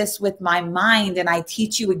do this with my mind and I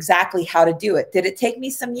teach you exactly how to do it. Did it take me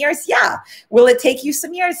some years? Yeah. Will it take you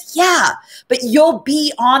some years? Yeah. But you'll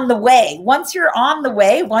be on the way. Once you're on the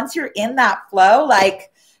way, once you're in that flow,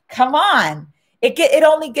 like, come on. It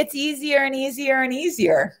only gets easier and easier and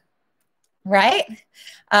easier. Right?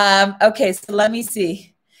 Okay. So let me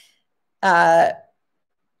see. But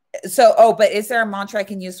is there a mantra I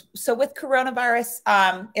can use? So with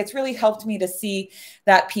coronavirus, it's really helped me to see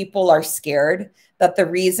that people are scared, that the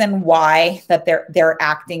reason why that they're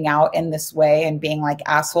acting out in this way and being like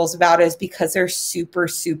assholes about it is because they're super,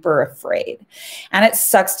 super afraid. And it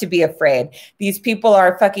sucks to be afraid. These people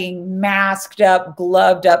are fucking masked up,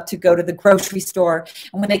 gloved up to go to the grocery store.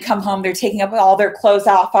 And when they come home, they're taking up all their clothes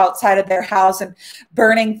off outside of their house and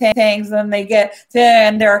burning things. And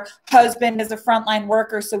and their husband is a frontline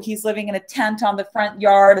worker. So he's living in a tent on the front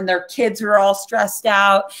yard, and their kids are all stressed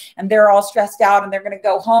out, and they're all stressed out, and they're going to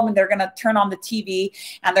go home and they're going to turn on the TV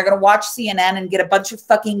and they're going to watch CNN and get a bunch of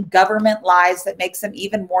fucking government lies that makes them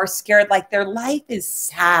even more scared. Like, their life is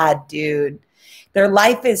sad, dude. Their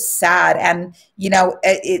life is sad. And,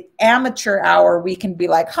 amateur hour, we can be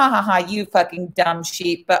like, ha ha ha, you fucking dumb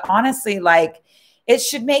sheep. But honestly, like, it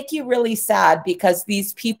should make you really sad because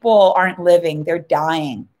these people aren't living. They're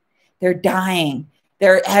dying. They're dying.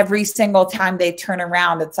 They're every single time they turn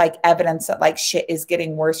around, it's like evidence that like shit is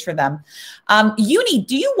getting worse for them. Uni,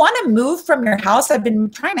 do you want to move from your house? I've been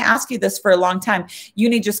trying to ask you this for a long time.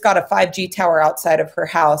 Uni just got a 5G tower outside of her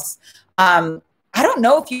house. I don't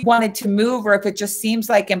know if you wanted to move or if it just seems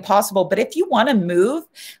like impossible, but if you want to move,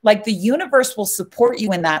 like the universe will support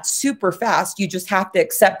you in that super fast. You just have to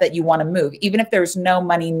accept that you want to move, even if there's no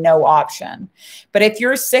money, no option. But if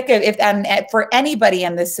you're sick of it, and for anybody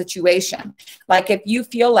in this situation, like if you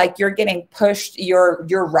feel like you're getting pushed your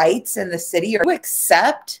rights in the city, or you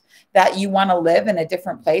accept that you want to live in a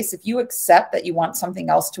different place, if you accept that you want something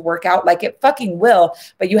else to work out, like it fucking will,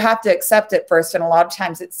 but you have to accept it first. And a lot of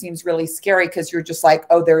times it seems really scary because you're just like,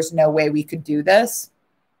 oh, there's no way we could do this.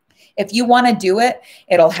 If you want to do it,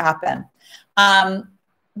 it'll happen.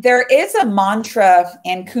 There is a mantra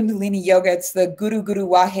in Kundalini Yoga. It's the Guru Guru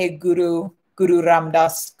Wahe Guru Guru Ram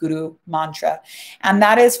Das Guru mantra. And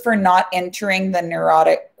that is for not entering the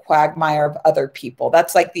neurotic quagmire of other people.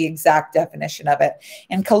 That's like the exact definition of it.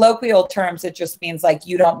 In colloquial terms, it just means like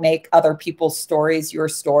you don't make other people's stories your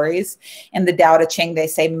stories. In the Tao Te Ching, they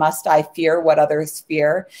say, must I fear what others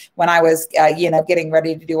fear? When I was, getting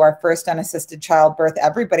ready to do our first unassisted childbirth,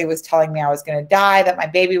 everybody was telling me I was going to die, that my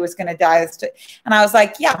baby was going to die. And I was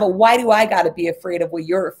like, yeah, but why do I got to be afraid of what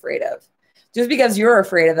you're afraid of? Just because you're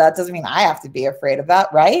afraid of that doesn't mean I have to be afraid of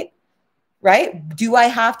that, right? Right? Do I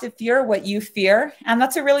have to fear what you fear? And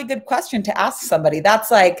that's a really good question to ask somebody. That's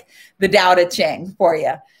like the Tao Te Ching for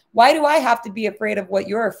you. Why do I have to be afraid of what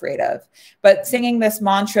you're afraid of? But singing this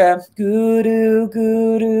mantra, Guru,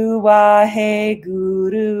 Guru, Wahe,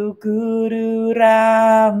 Guru, Guru,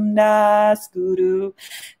 Ram Das, Guru.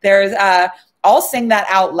 I'll sing that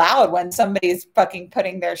out loud when somebody's fucking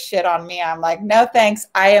putting their shit on me. I'm like, no, thanks.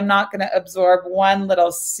 I am not going to absorb one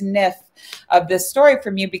little sniff of this story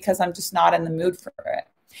from you because I'm just not in the mood for it.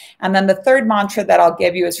 And then the third mantra that I'll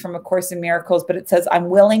give you is from A Course in Miracles, but it says, I'm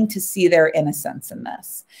willing to see their innocence in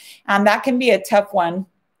this. And that can be a tough one,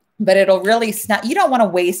 but it'll really snap. You don't want to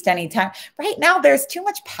waste any time. Right now, there's too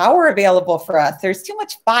much power available for us. There's too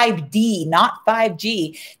much 5D, not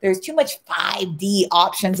 5G. There's too much 5D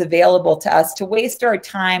options available to us to waste our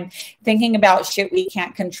time thinking about shit we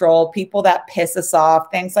can't control, people that piss us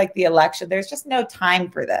off, things like the election. There's just no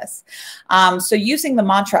time for this. So using the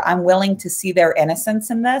mantra, I'm willing to see their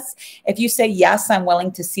innocence in this. If you say, yes, I'm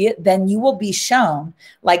willing to see it, then you will be shown,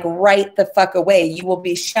 like right the fuck away, you will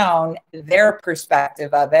be shown their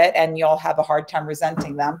perspective of it, and you'll have a hard time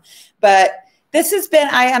resenting them. But this has been,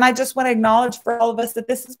 I just want to acknowledge for all of us that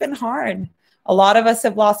this has been hard. A lot of us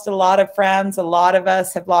have lost a lot of friends. A lot of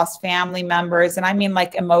us have lost family members. And I mean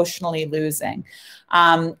like emotionally losing.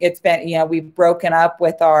 It's been, we've broken up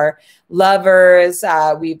with our lovers.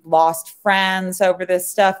 We've lost friends over this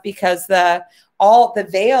stuff because the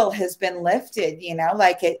veil has been lifted,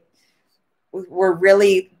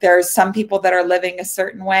 there's some people that are living a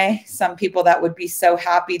certain way, some people that would be so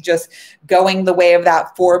happy just going the way of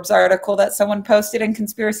that Forbes article that someone posted in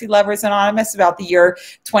Conspiracy Lovers Anonymous about the year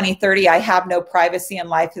 2030. I have no privacy and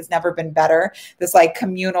life has never been better. This like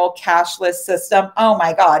communal cashless system. Oh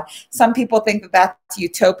my God. Some people think that that's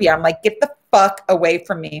utopia. I'm like, get the fuck away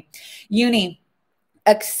from me. Uni,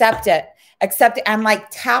 accept it. Accept it and like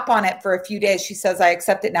tap on it for a few days. She says, I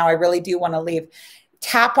accept it now. I really do want to leave.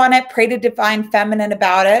 Tap on it, pray to Divine Feminine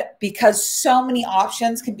about it, because so many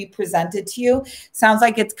options can be presented to you. Sounds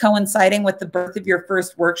like it's coinciding with the birth of your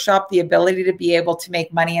first workshop, the ability to be able to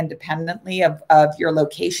make money independently of your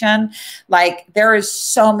location. Like there is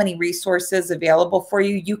so many resources available for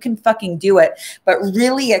you. You can fucking do it, but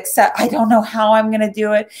really accept, I don't know how I'm going to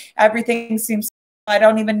do it. Everything seems, I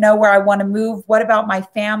don't even know where I want to move. What about my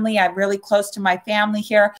family? I'm really close to my family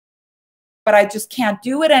here, but I just can't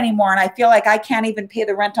do it anymore. And I feel like I can't even pay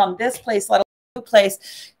the rent on this place, let alone the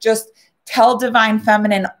place. Just tell Divine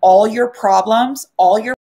Feminine all your problems,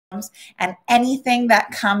 and anything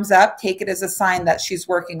that comes up, take it as a sign that she's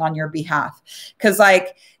working on your behalf. Because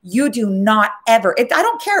like you do not ever, I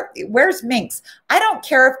don't care, where's Minx? I don't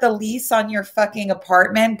care if the lease on your fucking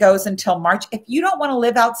apartment goes until March. If you don't want to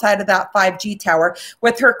live outside of that 5G tower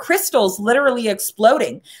with her crystals literally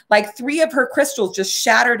exploding, like 3 of her crystals just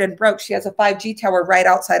shattered and broke. She has a 5G tower right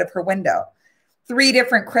outside of her window. 3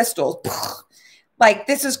 different crystals. Like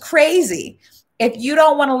this is crazy. If you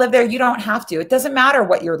don't want to live there, you don't have to. It doesn't matter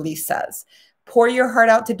what your lease says. Pour your heart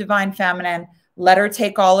out to Divine Feminine. Let her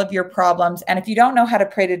take all of your problems. And if you don't know how to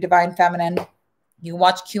pray to Divine Feminine, you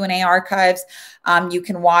watch Q&A archives. You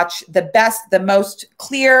can watch the most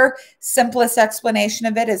clear, simplest explanation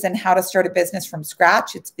of it is in How to Start a Business from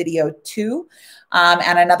Scratch. It's video 2.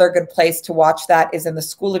 And another good place to watch that is in the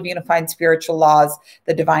School of Unified Spiritual Laws,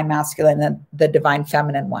 the Divine Masculine and the Divine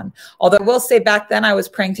Feminine one. Although I will say back then I was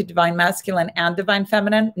praying to Divine Masculine and Divine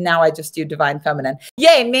Feminine. Now I just do Divine Feminine.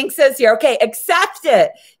 Yay, Ming says here, okay, accept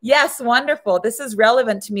it. Yes, wonderful. This is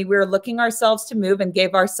relevant to me. We were looking ourselves to move and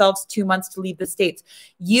gave ourselves 2 months to leave the States.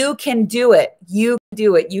 You can do it. You can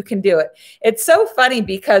do it. You can do it. It's so funny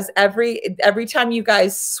because every time you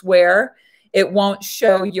guys swear, it won't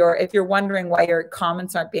show your, if you're wondering why your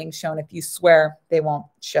comments aren't being shown, if you swear, they won't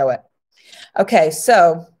show it. Okay,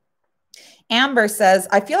 so Amber says,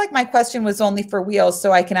 I feel like my question was only for Wheels,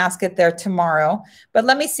 so I can ask it there tomorrow. But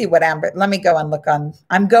let me see what Amber, let me go and look on.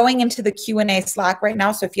 I'm going into the Q&A Slack right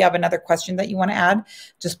now. So if you have another question that you want to add,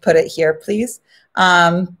 just put it here, please.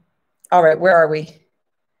 All right, where are we?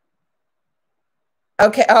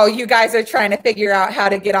 Okay. Oh, you guys are trying to figure out how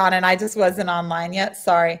to get on and I just wasn't online yet.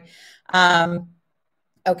 Sorry.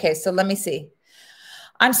 Okay, so let me see.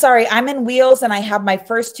 I'm sorry, I'm in Wheels and I have my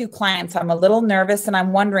first 2 clients. I'm a little nervous and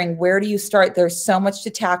I'm wondering, where do you start? There's so much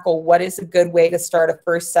to tackle. What is a good way to start a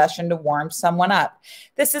first session to warm someone up?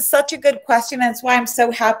 This is such a good question. And it's why I'm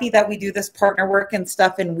so happy that we do this partner work and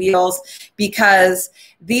stuff in Wheels, because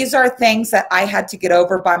these are things that I had to get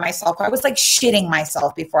over by myself. I was like shitting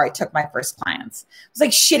myself before I took my first clients. I was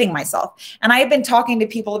like shitting myself. And I had been talking to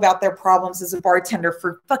people about their problems as a bartender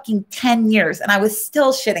for fucking 10 years. And I was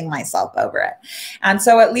still shitting myself over it. And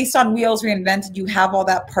so at least on Wheels Reinvented, you have all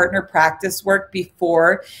that partner practice work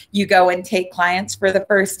before you go and take clients for the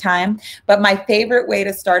first time. But my favorite way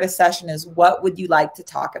to start a session is, what would you like to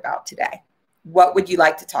talk about today? What would you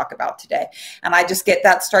like to talk about today? And I just get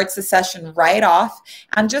that starts the session right off,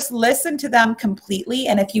 and just listen to them completely.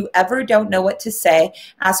 And if you ever don't know what to say,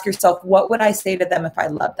 ask yourself, what would I say to them if I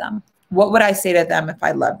love them? What would I say to them if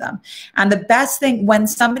I love them? And the best thing, when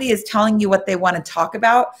somebody is telling you what they want to talk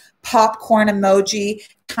about, popcorn emoji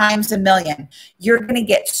times a million. You're going to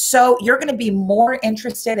get you're going to be more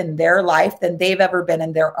interested in their life than they've ever been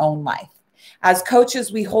in their own life. As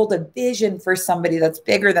coaches, we hold a vision for somebody that's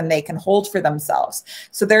bigger than they can hold for themselves.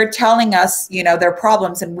 So they're telling us, you know, their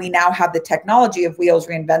problems, and we now have the technology of Wheels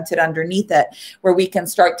Reinvented underneath it, where we can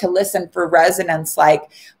start to listen for resonance,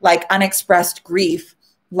 like unexpressed grief,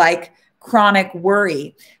 like chronic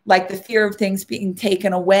worry, like the fear of things being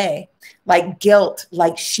taken away, like guilt,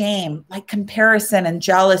 like shame, like comparison and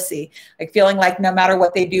jealousy, like feeling like no matter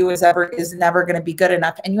what they do is never going to be good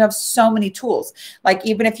enough. And you have so many tools. Like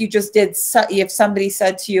even if you just did, if somebody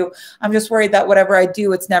said to you, I'm just worried that whatever I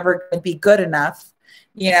do, it's never going to be good enough,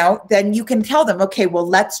 you know, then you can tell them, okay, well,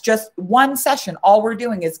 let's just one session. All we're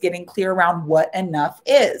doing is getting clear around what enough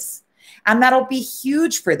is. And that'll be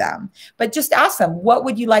huge for them. But just ask them, what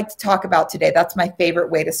would you like to talk about today? That's my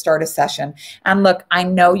favorite way to start a session. And look, I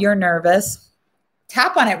know you're nervous.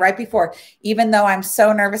 Tap on it right before. Even though I'm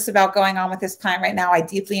so nervous about going on with this client right now, I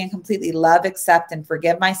deeply and completely love, accept, and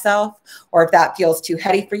forgive myself. Or if that feels too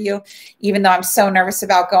heady for you, even though I'm so nervous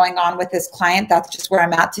about going on with this client, that's just where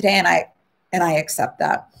I'm at today. And I accept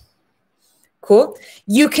that. Cool.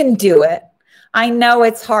 You can do it. I know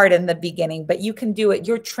it's hard in the beginning, but you can do it.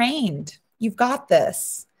 You're trained. You've got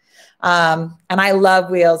this. And I love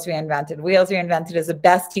Wheels Reinvented. Wheels Reinvented is the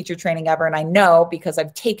best teacher training ever. And I know because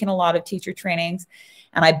I've taken a lot of teacher trainings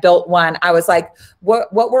and I built one. I was like,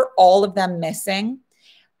 what were all of them missing?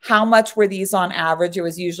 How much were these on average? It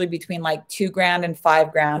was usually between like $2,000 and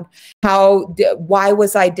 $5,000. Why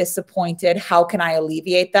was I disappointed? How can I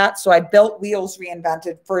alleviate that? So I built Wheels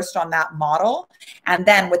Reinvented first on that model. And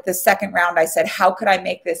then with the second round, I said, how could I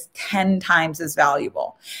make this 10 times as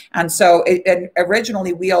valuable? And so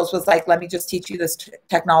originally Wheels was like, let me just teach you this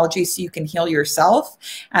technology so you can heal yourself.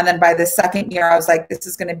 And then by the second year, I was like, this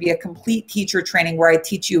is going to be a complete teacher training where I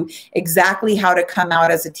teach you exactly how to come out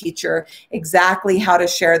as a teacher, exactly how to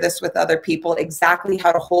share this with other people, exactly how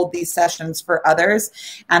to hold these sessions for others.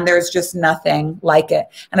 And there's just nothing like it.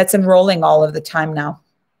 And it's enrolling all of the time now.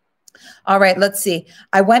 All right, let's see.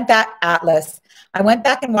 I went back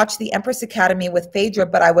and watched the Empress Academy with Phaedra,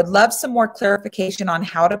 but I would love some more clarification on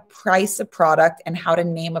how to price a product and how to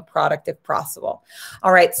name a product if possible.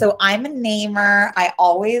 All right, so I'm a namer. I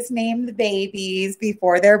always name the babies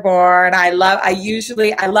before they're born. I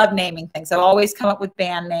love naming things. I've always come up with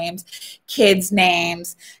band names, kids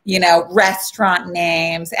names, you know, restaurant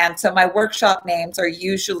names. And so my workshop names are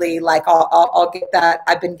usually like, I'll get that.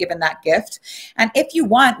 I've been given that gift. And if you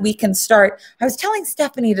want, we can start. I was telling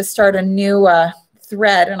Stephanie to start a new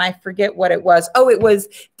thread and I forget what it was. Oh, it was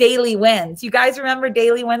daily wins. You guys remember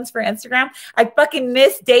daily wins for Instagram? I fucking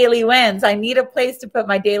miss daily wins. I need a place to put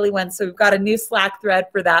my daily wins. So we've got a new Slack thread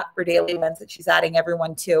for that, for daily wins, that she's adding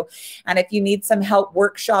everyone to. And if you need some help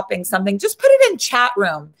workshopping something, just put it in chat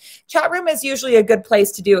room. Chat room is usually a good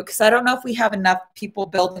place to do it, because I don't know if we have enough people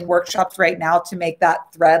building workshops right now to make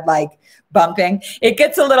that thread like bumping. It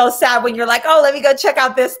gets a little sad when you're like, oh, let me go check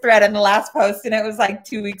out this thread in the last post, and it was like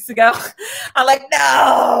 2 weeks ago. I'm like,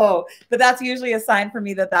 no. But that's usually a sign for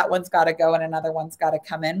me that that one's got to go and another one's got to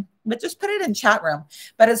come in. But just put it in chat room.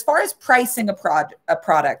 But as far as pricing a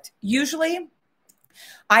product, usually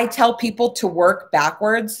I tell people to work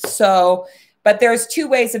backwards. So, but there's two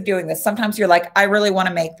ways of doing this. Sometimes you're like, I really want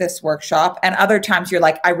to make this workshop. And other times you're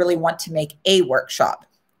like, I really want to make a workshop.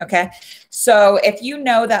 Okay. So if you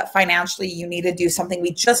know that financially you need to do something,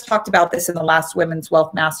 we just talked about this in the last Women's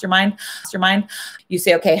Wealth Mastermind. You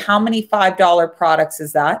say, okay, how many $5 products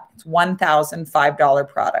is that? It's 1,000 $5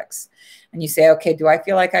 products. And you say, okay, do I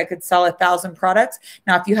feel like I could sell 1,000 products?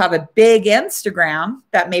 Now, if you have a big Instagram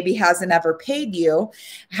that maybe hasn't ever paid you,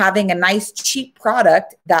 having a nice cheap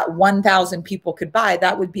product that 1,000 people could buy,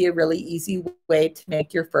 that would be a really easy way to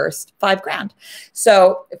make your first $5,000.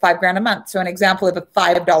 So $5,000 a month. So an example of a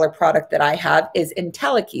 $5 product that I have is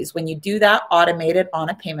IntelliKeys. When you do that automated on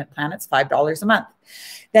a payment plan, it's $5 a month.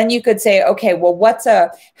 Then you could say, okay, well,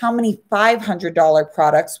 how many $500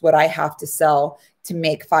 products would I have to sell to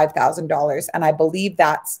make $5,000? And I believe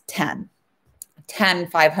that's 10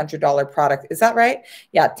 $500 product. Is that right?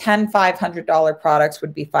 Yeah. 10 $500 products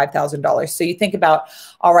would be $5,000. So you think about,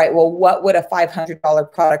 all right, well, what would a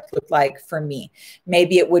 $500 product look like for me?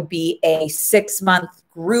 Maybe it would be a 6-month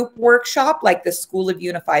group workshop, like the School of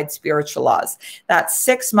Unified Spiritual Laws. That's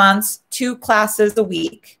 6 months, 2 classes a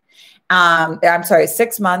week.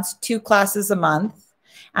 6 months, 2 classes a month.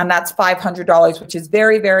 And that's $500, which is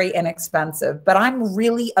very, very inexpensive. But I'm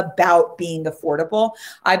really about being affordable.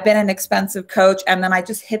 I've been an expensive coach. And then I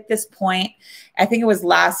just hit this point, I think it was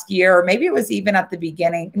last year, or maybe it was even at the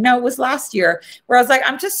beginning. No, it was last year, where I was like,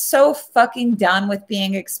 I'm just so fucking done with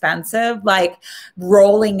being expensive, like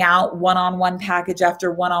rolling out one-on-one package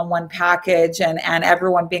after one-on-one package, and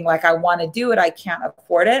everyone being like, I want to do it, I can't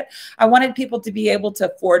afford it. I wanted people to be able to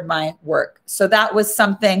afford my work. So that was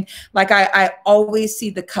something, like I always see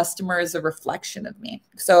the customer as a reflection of me.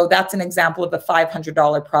 So that's an example of a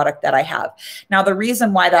 $500 product that I have. Now, the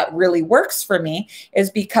reason why that really works for me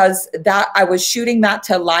is because that I was shooting that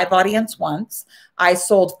to a live audience once. I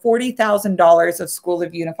sold $40,000 of School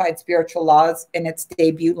of Unified Spiritual Laws in its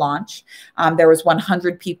debut launch. There was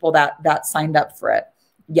 100 people that signed up for it.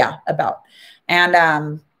 Yeah, about.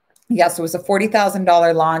 And yes, it was a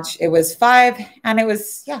 $40,000 launch. It was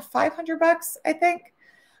 $500, I think.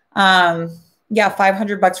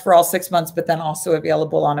 $500 for all 6 months, but then also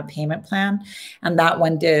available on a payment plan. And that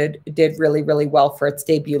one did really, really well for its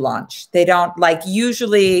debut launch. They don't like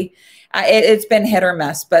usually. It's been hit or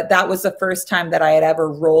miss, but that was the first time that I had ever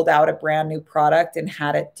rolled out a brand new product and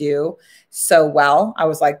had it do so well. I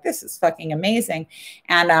was like, this is fucking amazing.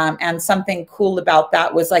 And something cool about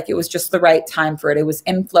that was like, it was just the right time for it. It was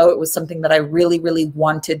inflow. It was something that I really, really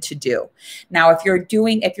wanted to do. Now, if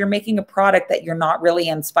you're making a product that you're not really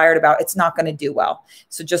inspired about, it's not going to do well.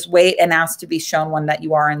 So just wait and ask to be shown one that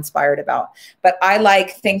you are inspired about. But I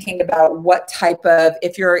like thinking about what type of,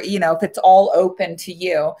 if it's all open to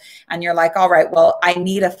you and you're like, all right, well,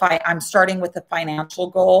 I'm starting with a financial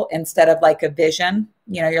goal instead of like a vision.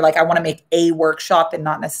 You're like, I want to make a workshop and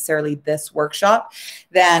not necessarily this workshop,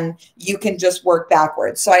 then you can just work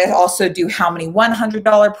backwards. So I also do how many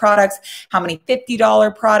 $100 products, how many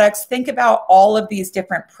 $50 products. Think about all of these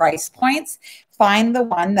different price points. Find the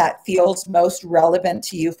one that feels most relevant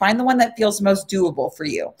to you. Find the one that feels most doable for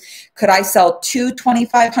you. Could I sell 2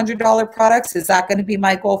 $2,500 products? Is that going to be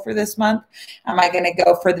my goal for this month? Am I going to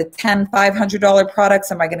go for the 10 $500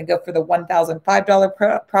 products? Am I going to go for the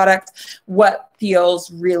 $1,005 products? What feels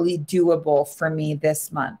really doable for me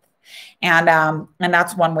this month? And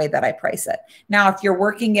that's one way that I price it. Now, if you're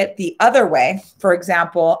working it the other way, for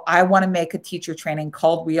example, I want to make a teacher training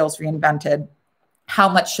called Wheels Reinvented. How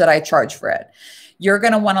much should I charge for it? You're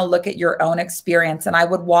going to want to look at your own experience. And I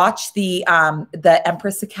would watch the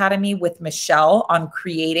Empress Academy with Michelle on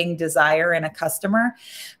creating desire in a customer.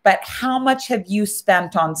 But how much have you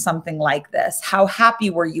spent on something like this? How happy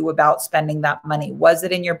were you about spending that money? Was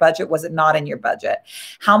it in your budget? Was it not in your budget?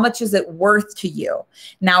 How much is it worth to you?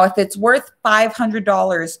 Now, if it's worth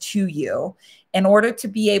 $500 to you, in order to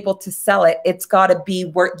be able to sell it, it's got to be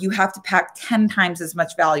where you have to pack 10 times as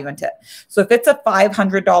much value into it. So if it's a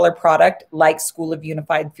 $500 product like School of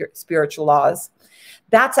Unified Spiritual Laws,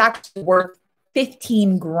 that's actually worth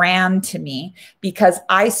 15 grand to me because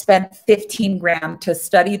I spent 15 grand to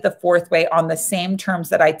study the fourth way on the same terms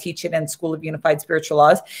that I teach it in School of Unified Spiritual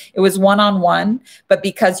Laws. It was one-on-one, but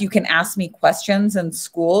because you can ask me questions in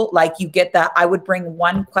school, like you get that, I would bring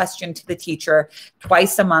one question to the teacher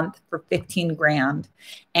twice a month for 15 grand.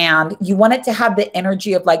 And you want it to have the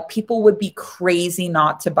energy of like, people would be crazy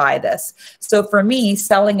not to buy this. So for me,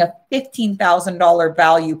 selling a $15,000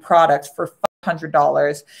 value product for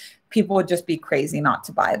 $500, people would just be crazy not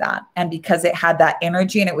to buy that. And because it had that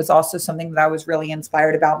energy, and it was also something that I was really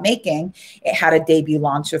inspired about making, it had a debut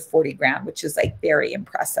launch of 40 grand, which is like very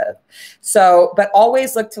impressive. So, but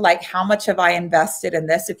always look to like, how much have I invested in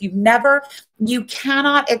this? If you've never, you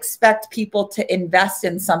cannot expect people to invest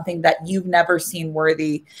in something that you've never seen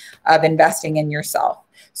worthy of investing in yourself.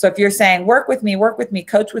 So if you're saying, work with me,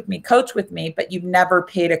 coach with me, but you've never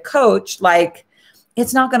paid a coach, like,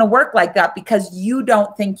 it's not going to work like that because you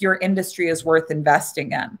don't think your industry is worth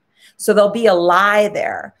investing in. So there'll be a lie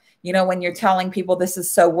there. You know, when you're telling people this is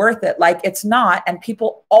so worth it, like it's not. And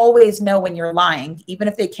people always know when you're lying, even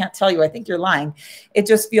if they can't tell you, I think you're lying. It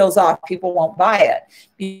just feels off. People won't buy it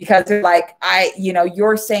because they're like,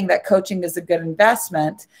 you're saying that coaching is a good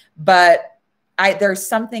investment, but there's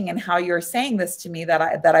something in how you're saying this to me that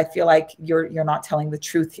I feel like you're not telling the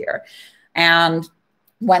truth here. And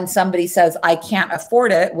when somebody says, I can't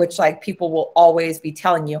afford it, which like people will always be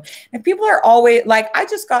telling you. And people are always like, I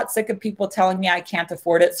just got sick of people telling me I can't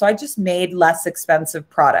afford it. So I just made less expensive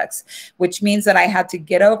products, which means that I had to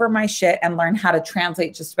get over my shit and learn how to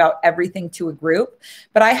translate just about everything to a group.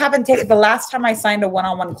 But I haven't taken, the last time I signed a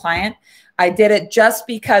one-on-one client, I did it just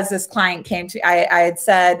because this client came to, I had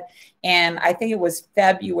said, and I think it was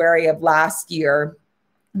February of last year,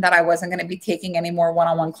 that I wasn't going to be taking any more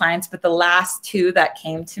one-on-one clients. But the last two that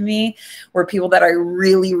came to me were people that I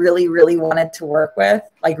really, really, really wanted to work with,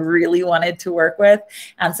 like really wanted to work with.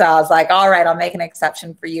 And so I was like, all right, I'll make an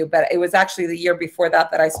exception for you. But it was actually the year before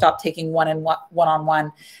that I stopped taking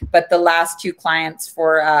one-on-one. But the last two clients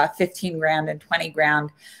for 15 grand and 20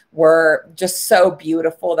 grand were just so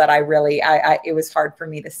beautiful that it was hard for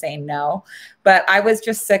me to say no. But I was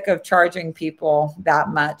just sick of charging people that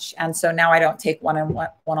much. And so now I don't take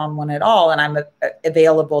one-on-one at all. And I'm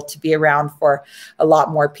available to be around for a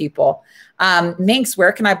lot more people. Minx,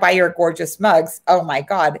 where can I buy your gorgeous mugs? Oh my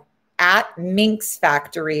God, at Minx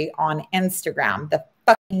Factory on Instagram, the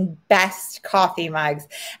fucking best coffee mugs.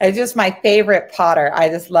 It's just my favorite potter. I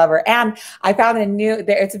just love her. And I found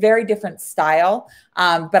it's a very different style.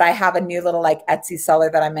 But I have a new little like Etsy seller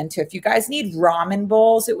that I'm into. If you guys need ramen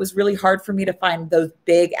bowls, it was really hard for me to find those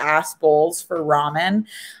big ass bowls for ramen.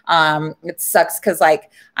 It sucks because like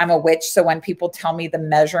I'm a witch. So when people tell me the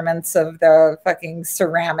measurements of the fucking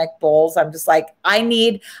ceramic bowls, I'm just like, I'm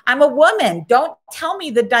a woman. Don't tell me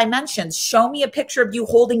the dimensions. Show me a picture of you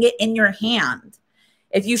holding it in your hand.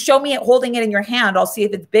 If you show me holding it in your hand, I'll see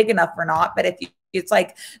if it's big enough or not. But if it's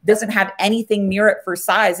like doesn't have anything near it for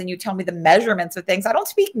size and you tell me the measurements of things, I don't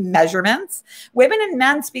speak measurements. Women and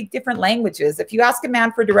men speak different languages. If you ask a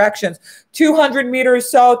man for directions, 200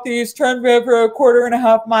 meters southeast, turn for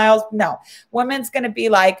 1.5 miles. No, woman's going to be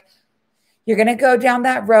like, you're going to go down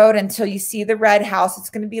that road until you see the red house. It's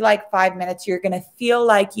going to be like 5 minutes. You're going to feel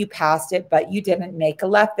like you passed it, but you didn't. Make a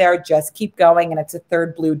left there. Just keep going. And it's a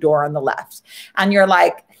third blue door on the left. And you're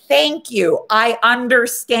like, thank you. I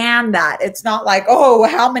understand that. It's not like, oh,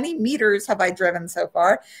 how many meters have I driven so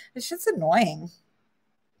far? It's just annoying.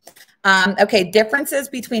 Okay, differences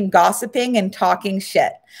between gossiping and talking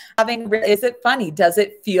shit. Is it funny? Does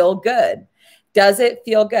it feel good? Does it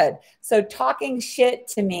feel good? So talking shit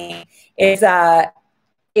to me is not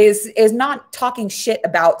talking shit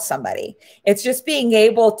about somebody. It's just being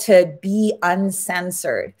able to be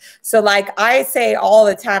uncensored. So like I say all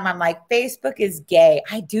the time, I'm like, Facebook is gay.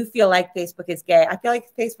 I do feel like Facebook is gay. I feel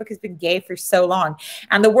like Facebook has been gay for so long.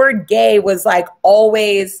 And the word gay was like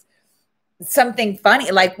always something funny,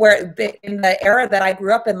 like where in the era that I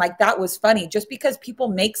grew up in, like that was funny. Just because people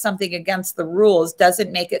make something against the rules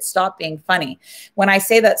doesn't make it stop being funny. When I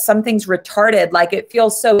say that something's retarded, like it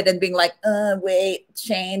feels so, and being like, wait,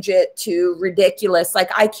 change it to ridiculous. Like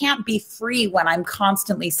I can't be free when I'm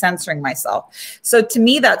constantly censoring myself. So to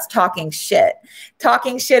me, that's talking shit.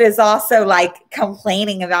 Talking shit is also like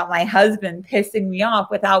complaining about my husband pissing me off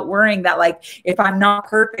without worrying that like, if I'm not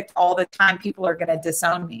perfect all the time, people are going to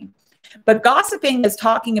disown me. But gossiping is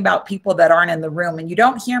talking about people that aren't in the room. And you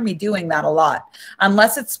don't hear me doing that a lot,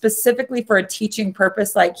 unless it's specifically for a teaching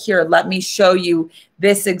purpose. Like here, let me show you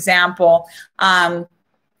this example. But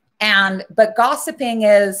gossiping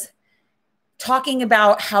is talking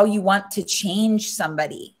about how you want to change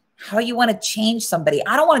somebody, how you want to change somebody.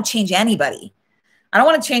 I don't want to change anybody. I don't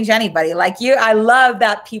want to change anybody like you. I love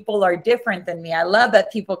that people are different than me. I love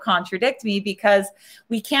that people contradict me, because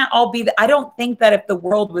we can't all be I don't think that if the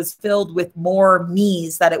world was filled with more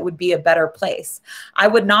me's, that it would be a better place. I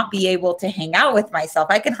would not be able to hang out with myself.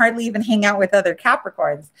 I can hardly even hang out with other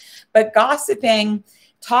Capricorns. But gossiping,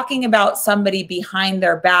 talking about somebody behind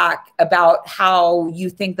their back about how you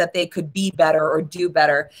think that they could be better or do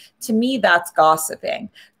better, to me, that's gossiping.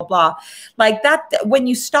 Blah, blah. Like that, when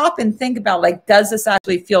you stop and think about, like, does this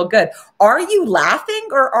actually feel good? Are you laughing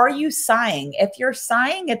or are you sighing? If you're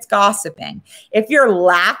sighing, it's gossiping. If you're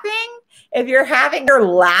laughing, if you're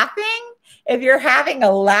laughing, if you're having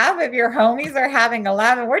a laugh, if your homies are having a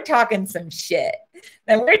laugh, and we're talking some shit,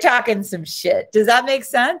 then we're talking some shit. Does that make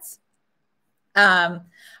sense?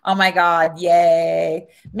 Oh my God. Yay.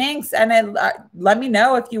 Minx. And then let me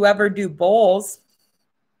know if you ever do bowls.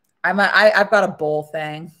 I've got a bowl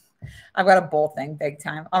thing. I've got a bowl thing big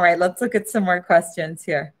time. All right. Let's look at some more questions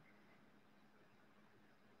here.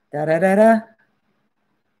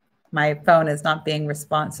 My phone is not being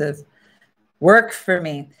responsive. Work for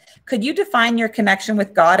me. Could you define your connection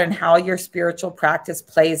with God and how your spiritual practice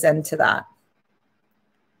plays into that?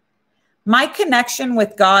 My connection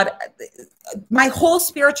with God, my whole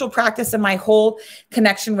spiritual practice and my whole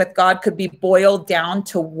connection with God could be boiled down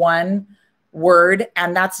to one word,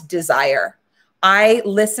 and that's desire. I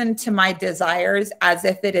listen to my desires as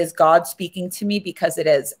if it is God speaking to me, because it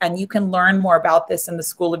is. And you can learn more about this in the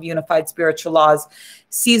School of Unified Spiritual Laws,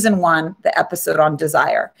 season 1, the episode on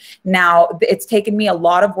desire. Now, it's taken me a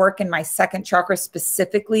lot of work in my second chakra,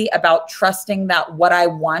 specifically about trusting that what I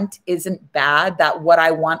want isn't bad, that what I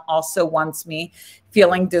want also wants me,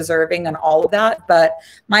 feeling deserving and all of that. But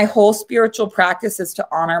my whole spiritual practice is to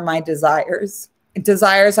honor my desires.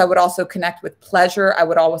 I would also connect with pleasure. I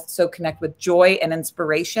would also connect with joy and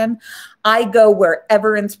inspiration. I go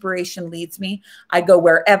wherever inspiration leads me. I go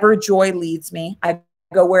wherever joy leads me. I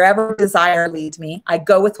go wherever desire leads me. I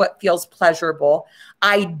go with what feels pleasurable.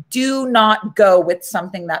 I do not go with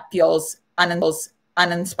something that feels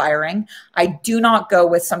uninspiring. I do not go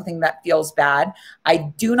with something that feels bad.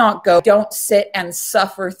 Don't sit and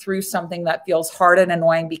suffer through something that feels hard and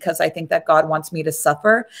annoying because I think that God wants me to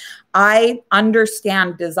suffer. I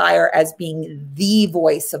understand desire as being the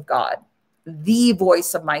voice of God, the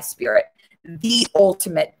voice of my spirit, the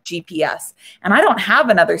ultimate GPS. And I don't have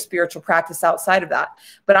another spiritual practice outside of that.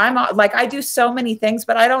 But I'm like, I do so many things,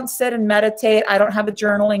 but I don't sit and meditate. I don't have a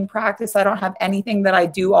journaling practice. I don't have anything that I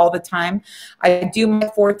do all the time. I do my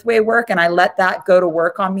fourth way work and I let that go to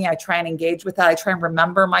work on me. I try and engage with that. I try and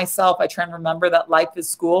remember myself. I try and remember that life is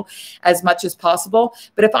school as much as possible.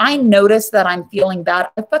 But if I notice that I'm feeling bad,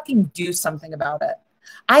 I fucking do something about it.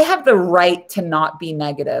 I have the right to not be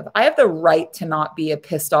negative. I have the right to not be a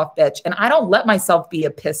pissed off bitch. And I don't let myself be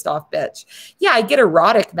a pissed off bitch. Yeah, I get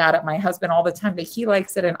erotic mad at my husband all the time, but he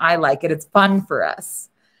likes it and I like it. It's fun for us.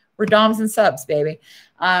 We're doms and subs, baby.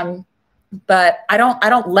 But I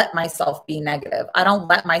don't let myself be negative. I don't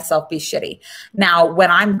let myself be shitty. Now, when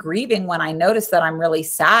I'm grieving, when I notice that I'm really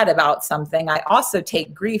sad about something, I also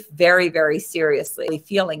take grief very, very seriously,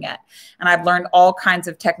 feeling it. And I've learned all kinds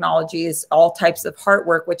of technologies, all types of heart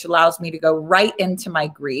work, which allows me to go right into my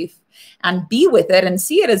grief and be with it and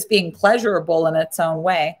see it as being pleasurable in its own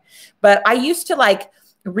way. But I used to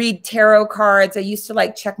read tarot cards. I used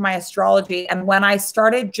to check my astrology. And when I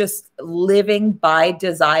started just living by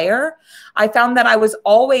desire, I found that I was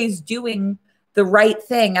always doing the right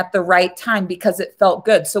thing at the right time because it felt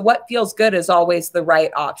good. So what feels good is always the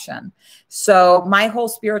right option. So my whole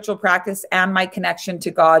spiritual practice and my connection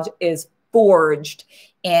to God is forged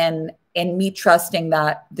in me trusting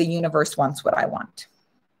that the universe wants what I want.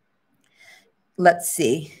 Let's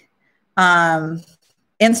see.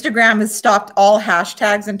 Instagram has stopped all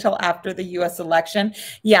hashtags until after the US election.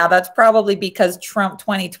 Yeah, that's probably because Trump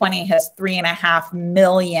 2020 has 3.5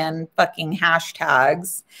 million fucking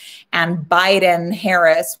hashtags. And Biden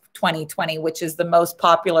Harris 2020, which is the most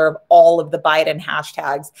popular of all of the Biden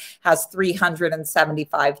hashtags, has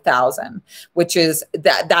 375,000, which is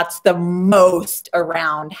that's the most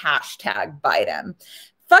around hashtag Biden.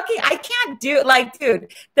 Fucking, I can't do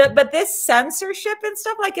dude, but this censorship and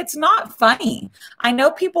stuff, it's not funny. I know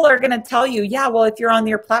people are going to tell you, yeah, well, if you're on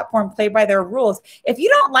your platform, play by their rules. If you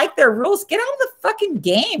don't like their rules, get out of the fucking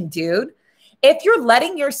game, dude. If you're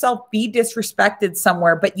letting yourself be disrespected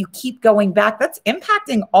somewhere, but you keep going back, that's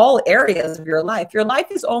impacting all areas of your life. Your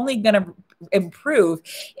life is only going to improve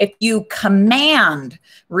if you command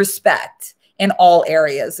respect in all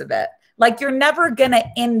areas of it. You're never going to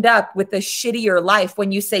end up with a shittier life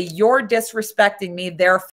when you say you're disrespecting me,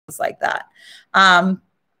 therefore like that.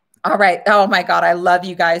 All right. Oh my God. I love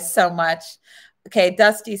you guys so much. Okay,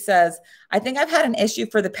 Dusty says, I think I've had an issue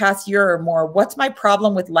for the past year or more. What's my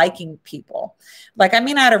problem with liking people? Like, I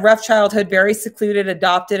mean, I had a rough childhood, very secluded,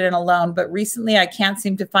 adopted, and alone, but recently I can't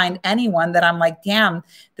seem to find anyone that I'm like, damn,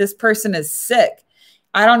 this person is sick.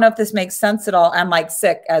 I don't know if this makes sense at all. I'm like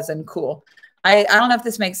sick as in cool. I don't know if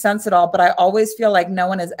this makes sense at all, but I always feel like no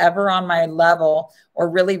one is ever on my level or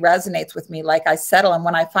really resonates with me. Like I settle. And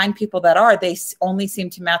when I find people that are, they only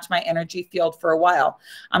seem to match my energy field for a while.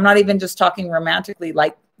 I'm not even just talking romantically,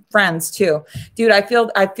 like friends too. Dude, I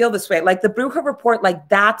feel this way. Like the Bruja Report, like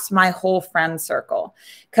that's my whole friend circle.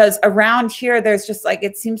 Cause around here, there's just like,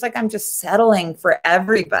 it seems like I'm just settling for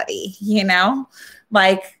everybody, you know,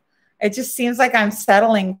 like it just seems like I'm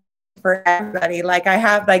settling for everybody. Like I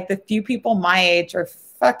have like the few people my age are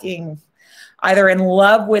fucking either in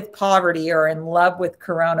love with poverty or in love with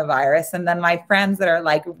coronavirus. And then my friends that are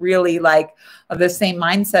like really like of the same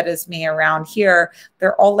mindset as me around here,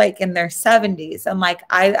 they're all like in their 70s. And like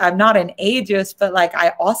I'm not an ageist, but like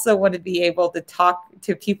I also want to be able to talk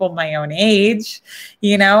to people my own age,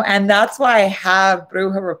 you know, and that's why I have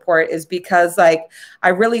Bruja Report, is because like I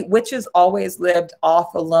really, witches always lived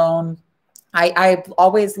off alone. I've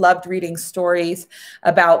always loved reading stories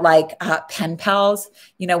about like pen pals,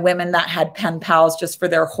 you know, women that had pen pals just for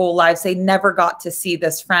their whole lives. They never got to see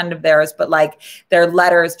this friend of theirs, but like their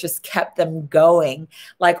letters just kept them going.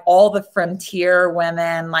 Like all the frontier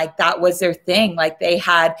women, like that was their thing. Like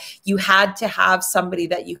you had to have somebody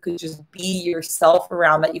that you could just be yourself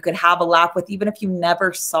around, that you could have a laugh with, even if you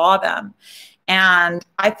never saw them. And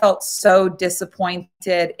I felt so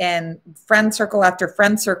disappointed in friend circle after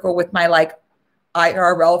friend circle with my like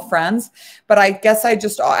IRL friends. But I guess I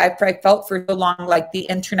felt for so long like the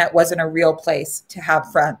internet wasn't a real place to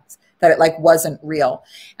have friends, that it like wasn't real.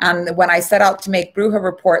 And when I set out to make Bruja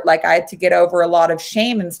Report, like I had to get over a lot of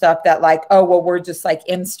shame and stuff that like, oh, well, we're just like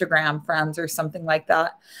Instagram friends or something like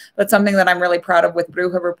that. But something that I'm really proud of with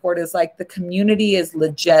Bruja Report is like the community is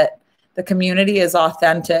legit. The community is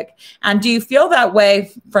authentic. And do you feel that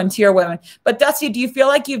way, frontier women? But Dusty, do you feel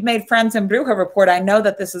like you've made friends in Bruja Report? I know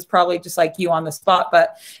that this is probably just like you on the spot,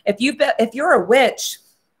 but if you're a witch,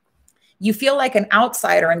 you feel like an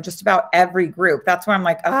outsider in just about every group. That's why I'm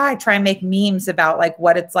like, I try and make memes about like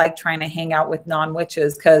what it's like trying to hang out with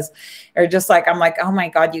non-witches, because they're just like, I'm like, oh my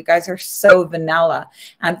God, you guys are so vanilla.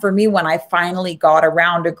 And for me, when I finally got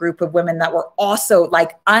around a group of women that were also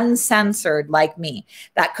like uncensored like me,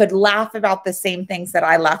 that could laugh about the same things that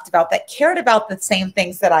I laughed about, that cared about the same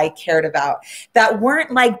things that I cared about, that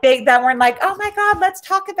weren't like big, that weren't like, oh my God, let's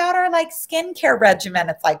talk about our like skincare regimen.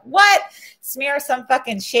 It's like, what? Smear some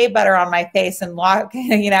fucking shea butter on my face and walk,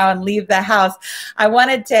 you know, and leave the house. I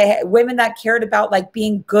wanted women that cared about like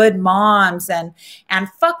being good moms and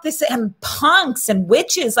fuck this, and punks and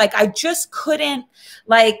witches. Like I just couldn't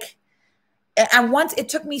like, and once it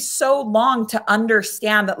took me so long to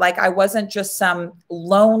understand that like I wasn't just some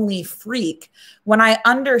lonely freak. When I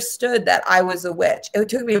understood that I was a witch, it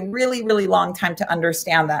took me a really, really long time to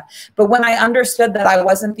understand that. But when I understood that I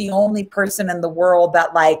wasn't the only person in the world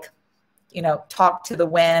that like, you know, talked to the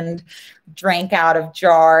wind, drank out of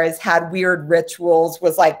jars, had weird rituals,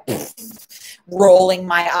 was like rolling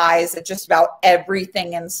my eyes at just about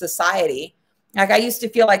everything in society. Like I used to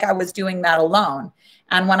feel like I was doing that alone.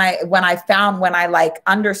 And when I like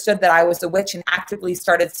understood that I was a witch and actively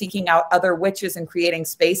started seeking out other witches and creating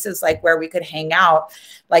spaces like where we could hang out,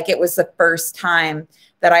 like it was the first time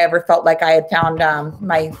that I ever felt like I had found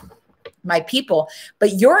my people.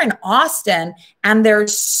 But you're in Austin and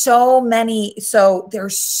there's so many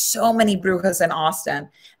brujas in Austin.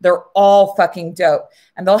 They're all fucking dope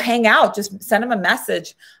and they'll hang out. Just send them a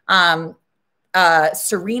message.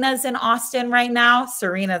 Serena's in Austin right now.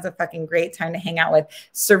 Serena's a fucking great time to hang out with.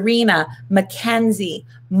 Serena, Mackenzie,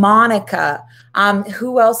 Monica.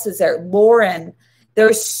 Who else is there? Lauren.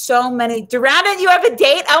 There's so many. Duranda, you have a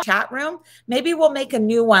date out chat room? Maybe we'll make a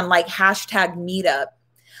new one like #meetup.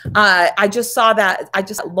 I just saw that.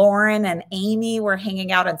 Lauren and Amy were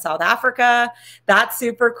hanging out in South Africa. That's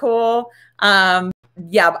super cool.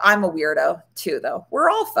 Yeah, I'm a weirdo too, though. We're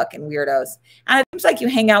all fucking weirdos. And it seems like you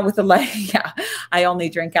hang out with yeah, I only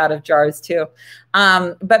drink out of jars too.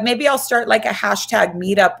 But maybe I'll start like a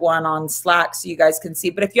 #meetup one on Slack so you guys can see.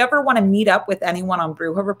 But if you ever want to meet up with anyone on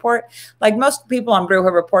Bruja Report, like most people on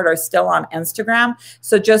Bruja Report are still on Instagram.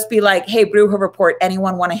 So just be like, hey, Bruja Report,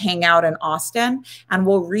 anyone want to hang out in Austin? And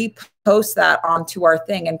we'll repost that onto our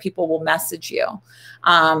thing and people will message you.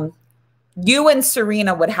 You and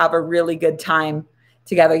Serena would have a really good time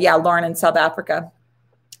together. Yeah, Lauren in South Africa.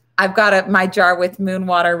 I've got my jar with moon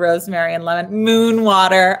water, rosemary, and lemon. Moon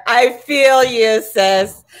water. I feel you,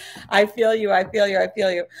 sis. I feel you. I feel you. I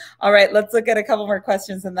feel you. All right, let's look at a couple more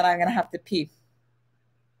questions, and then I'm going to have to pee.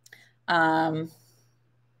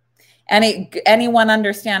 Anyone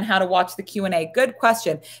understand how to watch the Q&A? Good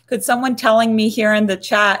question. Could someone telling me here in the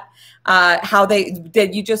chat how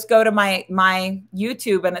did you just go to my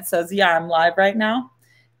YouTube and it says, yeah, I'm live right now?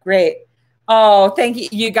 Great. Oh, thank you,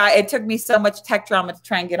 you guys. It took me so much tech drama to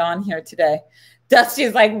try and get on here today.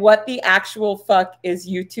 Dusty's like, what the actual fuck is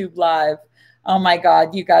YouTube live? Oh my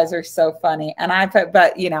God, you guys are so funny. And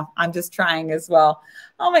but you know, I'm just trying as well.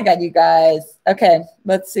 Oh my God, you guys. Okay,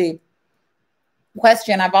 let's see.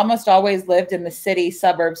 Question. I've almost always lived in the city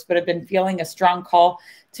suburbs, but have been feeling a strong call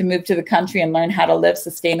to move to the country and learn how to live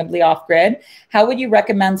sustainably off grid. How would you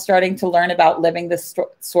recommend starting to learn about living this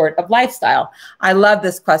sort of lifestyle? I love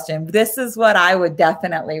this question. This is what I would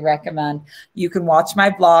definitely recommend. You can watch my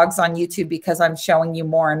vlogs on YouTube because I'm showing you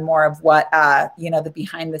more and more of what, you know, the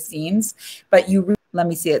behind the scenes, but let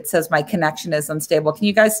me see. It says my connection is unstable. Can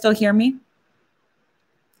you guys still hear me?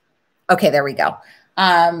 Okay, there we go.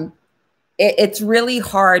 It's really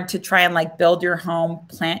hard to try and like build your home,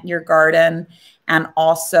 plant your garden, and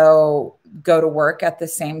also go to work at the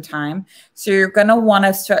same time. So you're going to want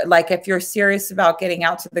to start, like, if you're serious about getting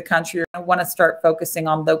out to the country, you're going to want to start focusing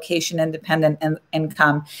on location independent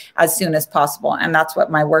income as soon as possible. And that's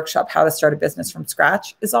what my workshop, How to Start a Business from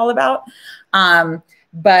Scratch, is all about.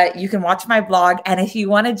 But you can watch my blog. And if you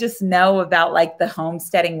want to just know about like the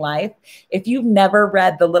homesteading life, if you've never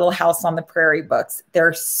read the Little House on the Prairie books,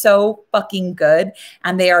 they're so fucking good.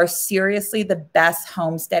 And they are seriously the best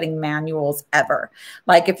homesteading manuals ever.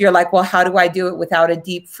 Like if you're like, well, how do I do it without a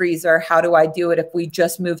deep freezer? How do I do it if we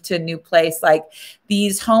just moved to a new place? Like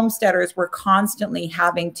these homesteaders were constantly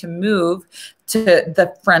having to move to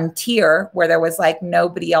the frontier where there was like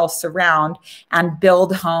nobody else around and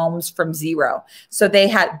build homes from zero. So they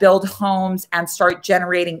had build homes and start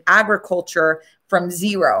generating agriculture from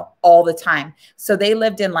zero all the time. So they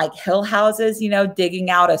lived in like hill houses, you know, digging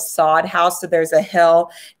out a sod house. So there's a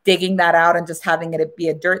hill, digging that out and just having it be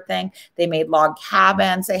a dirt thing. They made log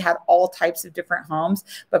cabins. They had all types of different homes.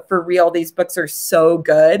 But for real, these books are so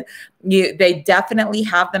good. They definitely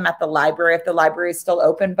have them at the library if the library is still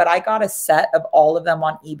open. But I got a set of all of them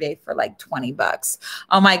on eBay for like 20 bucks.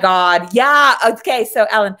 Oh my God. Yeah. Okay. So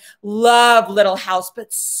Ellen, love Little House,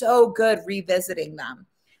 but so good revisiting them.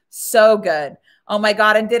 So good. Oh my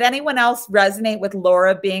God. And did anyone else resonate with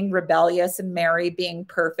Laura being rebellious and Mary being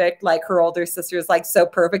perfect? Like her older sister is like so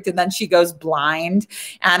perfect. And then she goes blind.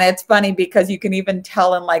 And it's funny because you can even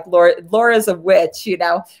tell in like Laura's a witch, you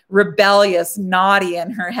know, rebellious, naughty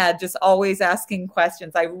in her head, just always asking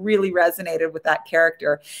questions. I really resonated with that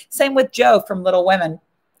character. Same with Jo from Little Women.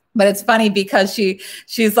 But it's funny because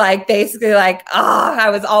she's like basically like, oh, I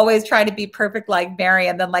was always trying to be perfect like Mary.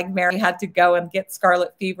 And then like Mary had to go and get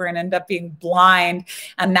scarlet fever and end up being blind.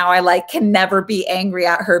 And now I like can never be angry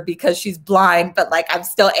at her because she's blind, but like I'm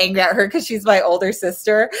still angry at her because she's my older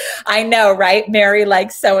sister. I know, right? Mary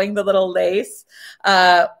like sewing the little lace.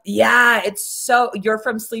 Yeah, it's so, you're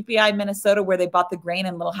from Sleepy Eye, Minnesota, where they bought the grain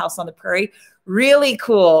in Little House on the Prairie. Really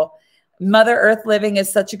cool. Mother Earth Living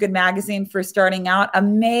is such a good magazine for starting out.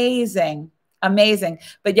 Amazing. Amazing.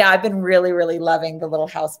 But yeah, I've been really, really loving the Little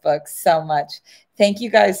House books so much. Thank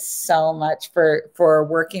you guys so much for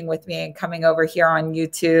working with me and coming over here on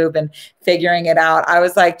YouTube and figuring it out. I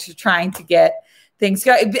was like trying to get things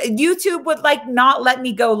going. YouTube would like not let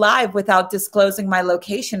me go live without disclosing my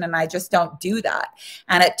location. And I just don't do that.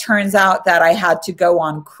 And it turns out that I had to go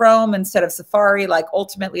on Chrome instead of Safari. Like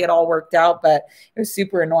ultimately it all worked out, but it was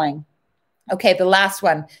super annoying. Okay, the last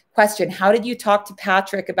one. Question. How did you talk to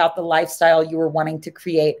Patrick about the lifestyle you were wanting to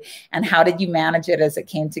create? And how did you manage it as it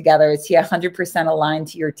came together? Is he 100% aligned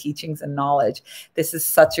to your teachings and knowledge? This is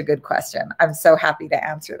such a good question. I'm so happy to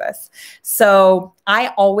answer this. So I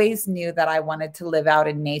always knew that I wanted to live out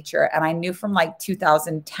in nature. And I knew from like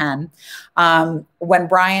 2010, when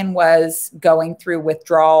Brian was going through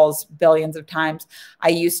withdrawals billions of times,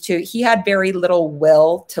 he had very little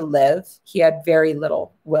will to live. He had very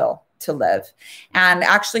little will to live. And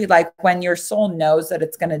actually, like when your soul knows that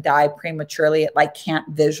it's going to die prematurely, it like can't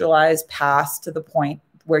visualize past to the point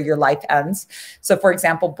where your life ends. So for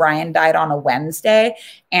example, Brian died on a Wednesday,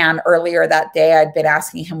 and earlier that day I'd been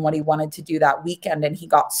asking him what he wanted to do that weekend, and he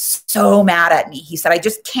got so mad at me. He said, I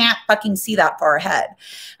just can't fucking see that far ahead.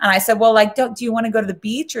 And I said, well, like, do you want to go to the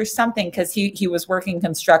beach or something? Because he was working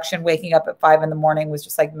construction, waking up at 5 a.m. was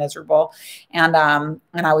just like miserable. And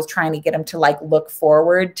I was trying to get him to like look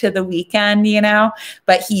forward to the weekend, you know,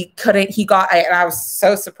 but he couldn't. And I was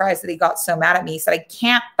so surprised that he got so mad at me. He said, I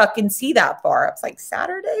can't fucking see that far. I was like,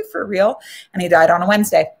 Saturday for real? And he died on a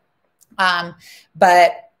Wednesday.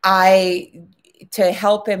 But to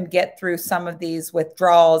help him get through some of these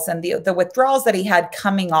withdrawals, and the withdrawals that he had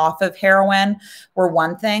coming off of heroin were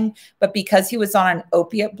one thing, but because he was on an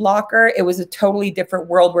opiate blocker, it was a totally different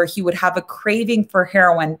world where he would have a craving for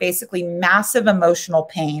heroin, basically massive emotional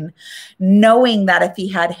pain, knowing that if he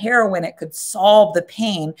had heroin, it could solve the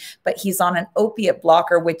pain, but he's on an opiate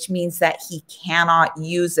blocker, which means that he cannot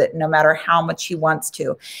use it no matter how much he wants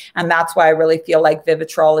to. And that's why I really feel like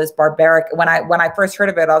Vivitrol is barbaric. When I first heard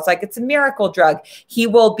of it, I was like, it's a miracle drug. He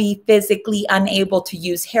will be physically unable to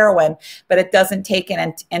use heroin, but it doesn't take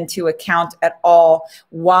into account at all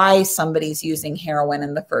why somebody's using heroin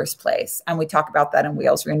in the first place. And we talk about that in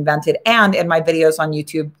Wheels Reinvented and in my videos on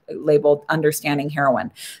YouTube labeled Understanding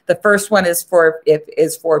Heroin. The first one is for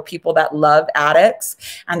people that love addicts,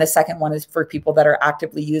 and the second one is for people that are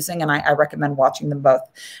actively using, and I recommend watching them both.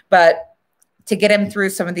 But to get him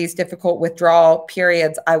through some of these difficult withdrawal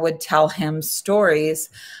periods, I would tell him stories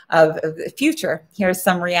of the future. Here's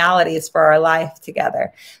some realities for our life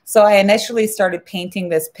together. So I initially started painting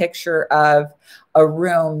this picture of a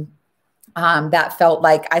room that felt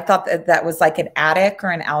like, I thought that was like an attic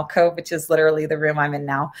or an alcove, which is literally the room I'm in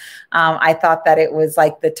now. I thought that it was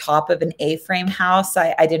like the top of an A-frame house.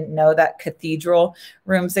 I didn't know that cathedral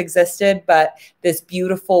rooms existed, but this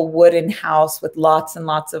beautiful wooden house with lots and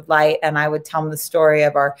lots of light. And I would tell him the story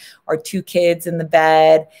of our two kids in the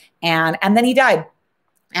bed. And then he died.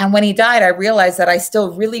 And when he died, I realized that I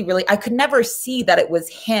still I could never see that it was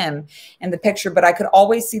him in the picture, but I could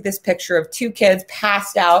always see this picture of two kids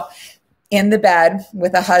passed out in the bed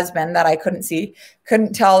with a husband that I couldn't see,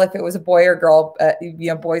 couldn't tell if it was a boy or girl,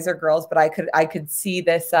 boys or girls, but I could see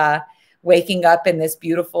this waking up in this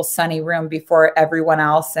beautiful sunny room before everyone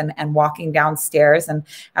else and walking downstairs. And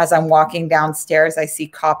as I'm walking downstairs, I see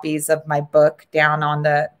copies of my book down on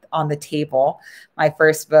the table, my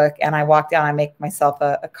first book. And I walk down, I make myself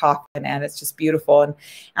a coffin, and it's just beautiful. And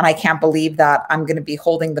I can't believe that I'm going to be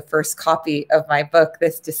holding the first copy of my book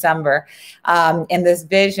this December. In this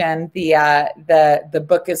vision, the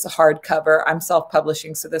book is a hardcover. I'm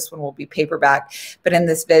self-publishing, so this one will be paperback. But in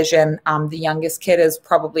this vision, the youngest kid is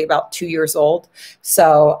probably about 2 years old.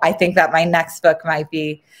 So I think that my next book might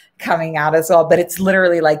be coming out as well, but it's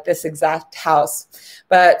literally like this exact house.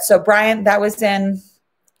 But so Brian,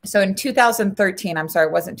 so in 2013, I'm sorry,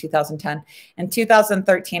 it wasn't 2010. In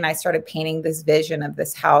 2013, I started painting this vision of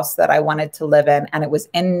this house that I wanted to live in, and it was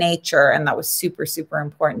in nature, and that was super, super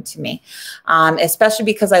important to me, especially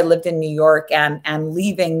because I lived in New York, and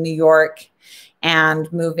leaving New York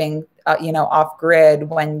and moving off grid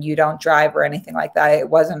when you don't drive or anything like that. It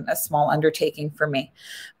wasn't a small undertaking for me,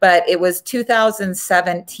 but it was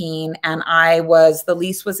 2017 and the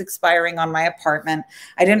lease was expiring on my apartment.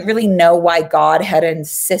 I didn't really know why God had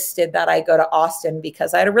insisted that I go to Austin,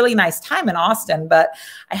 because I had a really nice time in Austin, but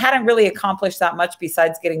I hadn't really accomplished that much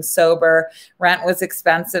besides getting sober. Rent was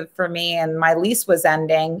expensive for me, and my lease was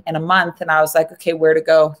ending in a month. And I was like, okay, where to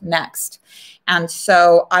go next? And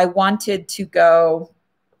so I wanted to go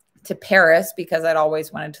to Paris because I'd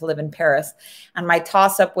always wanted to live in Paris. And my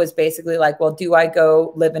toss up was basically like, well, do I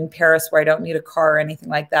go live in Paris where I don't need a car or anything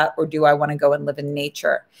like that? Or do I want to go and live in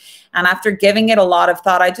nature? And after giving it a lot of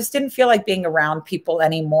thought, I just didn't feel like being around people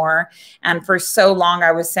anymore. And for so long,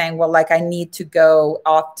 I was saying, well, like I need to go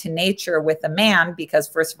off to nature with a man because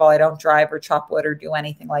first of all, I don't drive or chop wood or do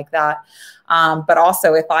anything like that. But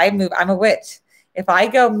also if I move, I'm a witch. If I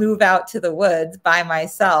go move out to the woods by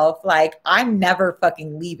myself, like I'm never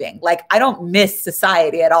fucking leaving. Like I don't miss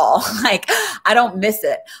society at all. Like I don't miss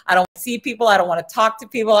it. I don't see people. I don't want to talk to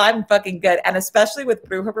people. I'm fucking good. And especially with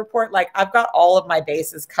Bruja Report, like I've got all of my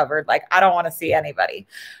bases covered. Like I don't want to see anybody.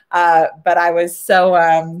 But I was so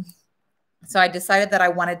I decided that I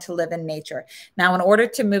wanted to live in nature. Now, in order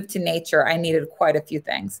to move to nature, I needed quite a few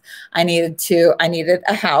things. I needed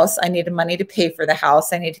a house. I needed money to pay for the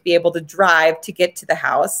house. I needed to be able to drive to get to the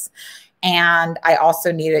house. And I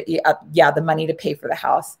also needed, the money to pay for the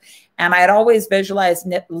house. And I had always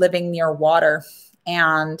visualized living near water.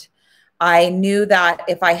 And I knew that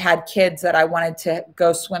if I had kids that I wanted to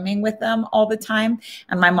go swimming with them all the time.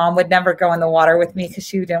 And my mom would never go in the water with me because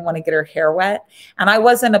she didn't want to get her hair wet. And I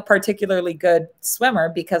wasn't a particularly good swimmer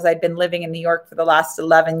because I'd been living in New York for the last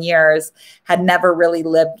 11 years, had never really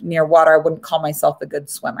lived near water. I wouldn't call myself a good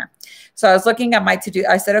swimmer. So I was looking at my to-do.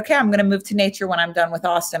 I said, okay, I'm going to move to nature when I'm done with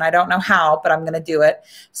Austin. I don't know how, but I'm going to do it.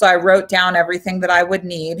 So I wrote down everything that I would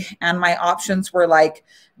need. And my options were like,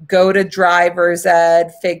 go to driver's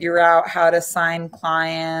ed, figure out how to sign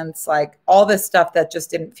clients, like all this stuff that just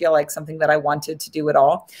didn't feel like something that I wanted to do at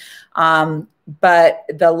all. But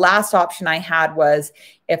the last option I had was,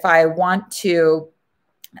 if I want to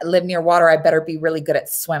live near water, I better be really good at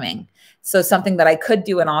swimming. So something that I could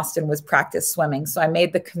do in Austin was practice swimming. So I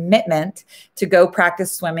made the commitment to go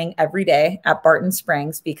practice swimming every day at Barton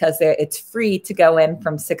Springs because it's free to go in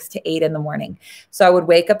from 6 to 8 in the morning. So I would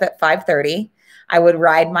wake up at 5:30. I would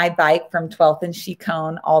ride my bike from 12th and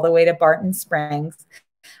Chicone all the way to Barton Springs.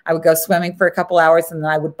 I would go swimming for a couple hours and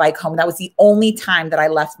then I would bike home. That was the only time that I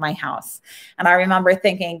left my house. And I remember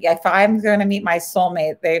thinking, if I'm going to meet my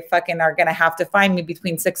soulmate, they fucking are going to have to find me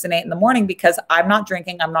between 6 and 8 in the morning because I'm not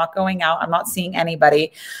drinking. I'm not going out. I'm not seeing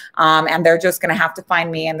anybody. And they're just going to have to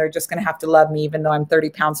find me and they're just going to have to love me, even though I'm 30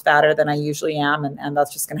 pounds fatter than I usually am. And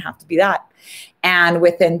that's just going to have to be that. And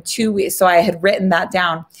within 2 weeks, so I had written that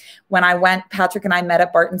down. When I went, Patrick and I met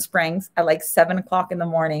at Barton Springs at like 7 o'clock in the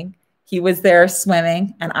morning. He was there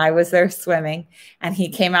swimming and I was there swimming, and he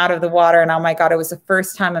came out of the water and oh my God, it was the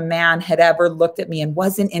first time a man had ever looked at me and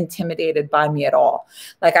wasn't intimidated by me at all.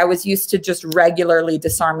 Like I was used to just regularly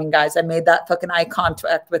disarming guys. I made that fucking eye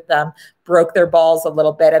contact with them, broke their balls a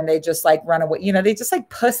little bit, and they just like run away. You know, they just like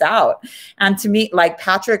puss out. And to me, like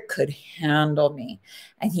Patrick could handle me.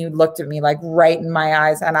 And he looked at me like right in my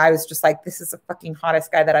eyes. And I was just like, this is the fucking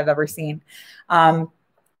hottest guy that I've ever seen.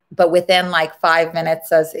 But within like 5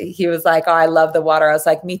 minutes, as he was like, oh, I love the water. I was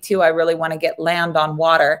like, me too. I really want to get land on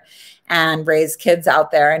water and raise kids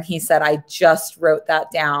out there. And he said, I just wrote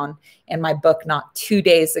that down in my book not 2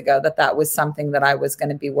 days ago, that was something that I was going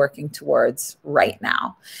to be working towards right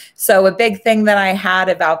now. So a big thing that I had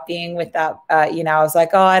about being with that, you know, I was like,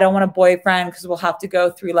 oh, I don't want a boyfriend because we'll have to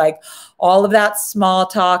go through like all of that small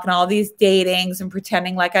talk and all these datings and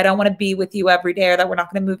pretending like I don't want to be with you every day or that we're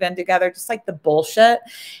not going to move in together, just like the bullshit.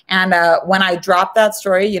 And when I dropped that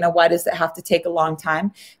story, you know, why does it have to take a long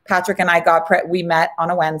time? Patrick and I we met on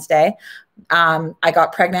a Wednesday. I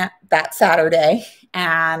got pregnant that Saturday.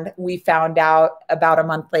 And we found out about a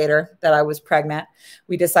month later that I was pregnant.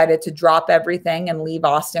 We decided to drop everything and leave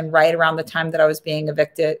Austin right around the time that I was being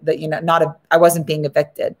evicted. That, you know, I wasn't being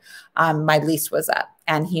evicted. My lease was up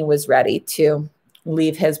and he was ready to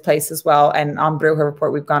leave his place as well. And on Bruja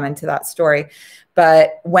Report, we've gone into that story.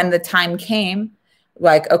 But when the time came,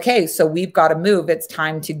 like, okay, so we've got to move. It's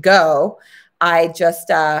time to go. I just,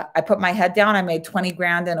 I put my head down. I made 20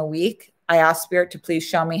 grand in a week. I asked Spirit to please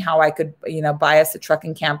show me how I could, you know, buy us a truck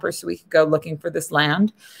and camper so we could go looking for this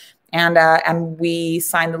land. And we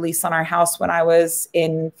signed the lease on our house when I was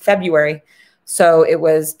in February. So it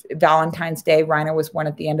was Valentine's Day. Reiner was born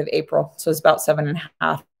at the end of April. So it's about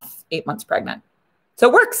 7.5, 8 months pregnant. So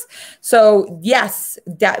it works. So yes,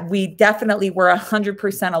 we definitely were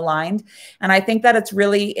 100% aligned. And I think that it's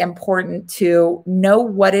really important to know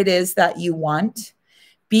what it is that you want.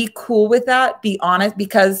 Be cool with that. Be honest,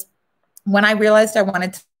 because when I realized I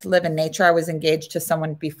wanted to live in nature, I was engaged to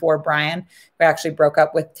someone before Brian, who I actually broke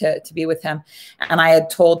up with to be with him. And I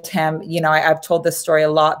had told him, you know, I've told this story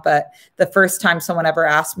a lot, but the first time someone ever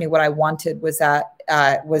asked me what I wanted was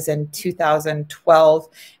in 2012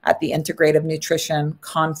 at the Integrative Nutrition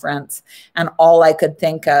Conference. And all I could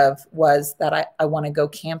think of was that I want to go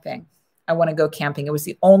camping. I want to go camping. It was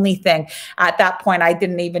the only thing. At that point, I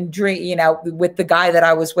didn't even dream, you know, with the guy that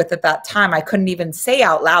I was with at that time, I couldn't even say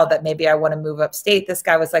out loud that maybe I want to move upstate. This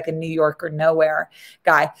guy was like a New York or nowhere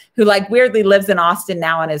guy who like weirdly lives in Austin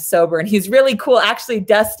now and is sober. And he's really cool. Actually,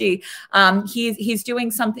 Dusty, he's doing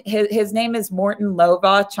something. His name is Morton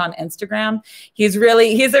Lovach on Instagram. He's a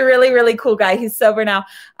really, really cool guy. He's sober now.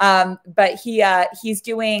 But he's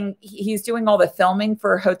doing all the filming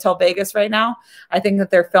for Hotel Vegas right now. I think that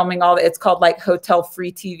they're filming it's called like Hotel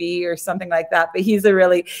Free TV or something like that. But he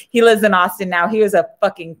lives in Austin now. He was a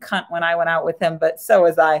fucking cunt when I went out with him, but so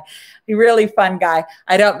was I. He really fun guy.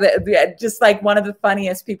 Just like one of the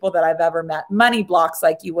funniest people that I've ever met. Money blocks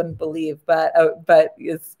like you wouldn't believe, but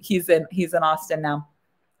he's in Austin now.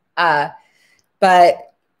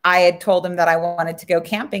 But I had told him that I wanted to go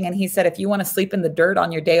camping, and he said, if you want to sleep in the dirt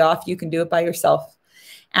on your day off, you can do it by yourself.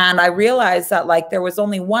 And I realized that like there was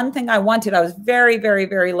only one thing I wanted. I was very, very,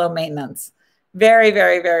 very low maintenance. Very,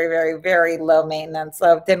 very, very, very, very low maintenance.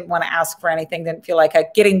 So didn't want to ask for anything. Didn't feel like I'm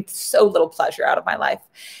getting so little pleasure out of my life.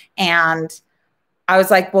 And I was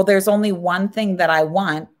like, well, there's only one thing that I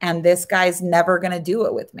want, and this guy's never going to do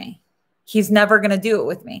it with me. He's never going to do it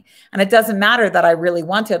with me. And it doesn't matter that I really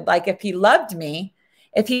wanted. Like, if he loved me,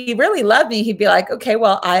 if he really loved me, he'd be like, okay,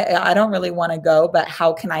 well, I don't really want to go, but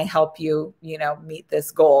how can I help you, meet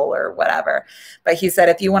this goal or whatever. But he said,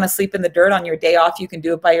 if you want to sleep in the dirt on your day off, you can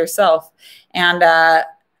do it by yourself. And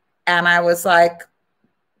I was like,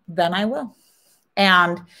 then I will.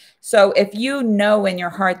 And so if you know in your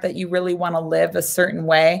heart that you really want to live a certain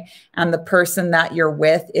way, and the person that you're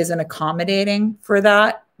with isn't accommodating for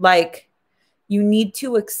that, like, you need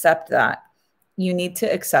to accept that. You need to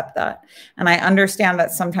accept that. And I understand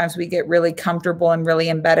that sometimes we get really comfortable and really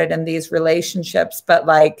embedded in these relationships, but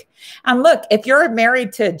like, and look, if you're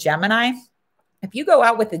married to a Gemini, if you go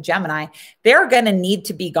out with a Gemini, they're going to need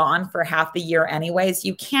to be gone for half the year anyways.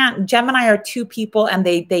 You can't, Gemini are two people, and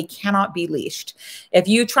they cannot be leashed. If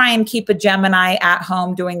you try and keep a Gemini at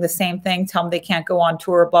home doing the same thing, tell them they can't go on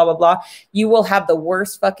tour, blah, blah, blah, you will have the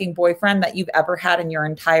worst fucking boyfriend that you've ever had in your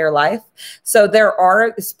entire life. So there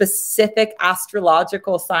are specific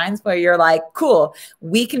astrological signs where you're like, cool,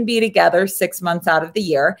 we can be together 6 months out of the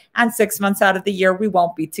year, and 6 months out of the year we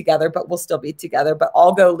won't be together, but we'll still be together. But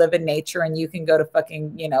I'll go live in nature, and you can go to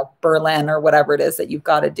fucking, Berlin or whatever it is that you've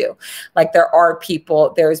got to do. Like, there are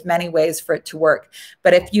people, there's many ways for it to work.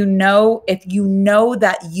 But if you know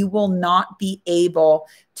that you will not be able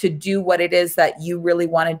to do what it is that you really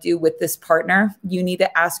want to do with this partner, you need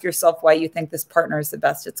to ask yourself why you think this partner is the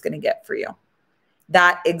best it's going to get for you.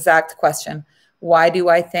 That exact question. Why do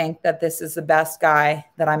I think that this is the best guy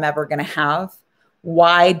that I'm ever going to have?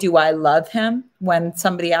 Why do I love him? When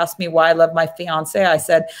somebody asked me why I love my fiance, I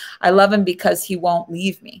said, I love him because he won't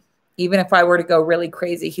leave me. Even if I were to go really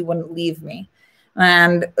crazy, he wouldn't leave me.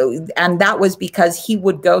 And that was because he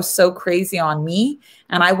would go so crazy on me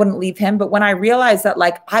and I wouldn't leave him. But when I realized that,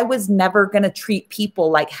 like, I was never going to treat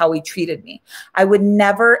people like how he treated me. I would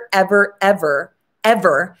never, ever, ever,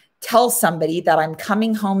 ever tell somebody that I'm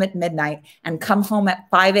coming home at midnight and come home at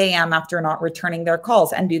 5 a.m. after not returning their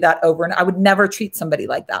calls, and do that over. And I would never treat somebody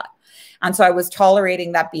like that. And so I was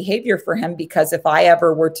tolerating that behavior for him, because if I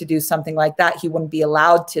ever were to do something like that, he wouldn't be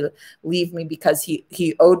allowed to leave me because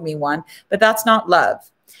he owed me one. But that's not love.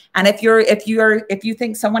 And if you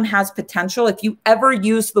think someone has potential, if you ever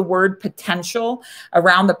use the word potential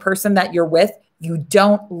around the person that you're with, you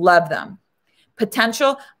don't love them.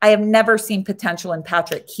 Potential, I have never seen potential in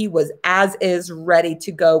Patrick. He was as is, ready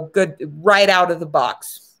to go, good, right out of the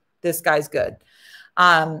box. This guy's good.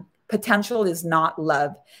 Potential is not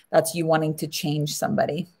love. That's you wanting to change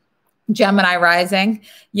somebody. Gemini rising.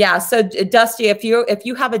 Yeah. So Dusty, if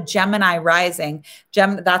you have a Gemini rising,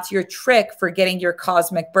 that's your trick for getting your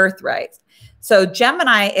cosmic birthright. So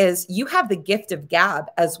Gemini is, you have the gift of gab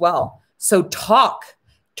as well. So talk.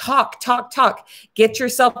 Get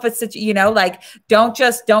yourself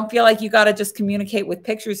don't feel like you got to just communicate with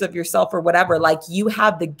pictures of yourself or whatever. Like, you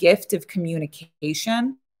have the gift of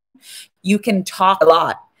communication. You can talk a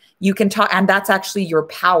lot. You can talk, and that's actually your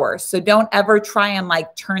power. So don't ever try and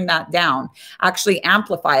like turn that down. Actually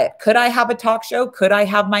amplify it. Could I have a talk show? Could I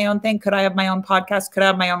have my own thing? Could I have my own podcast? Could I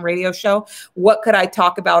have my own radio show? What could I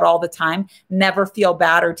talk about all the time? Never feel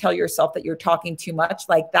bad or tell yourself that you're talking too much.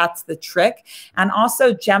 Like, that's the trick. And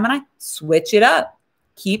also, Gemini, switch it up.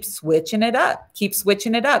 Keep switching it up. Keep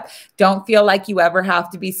switching it up. Don't feel like you ever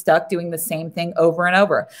have to be stuck doing the same thing over and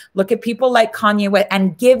over. Look at people like Kanye West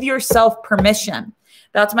and give yourself permission.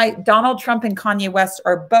 That's Donald Trump and Kanye West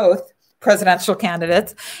are both presidential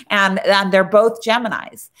candidates, and they're both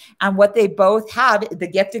Geminis. And what they both have, the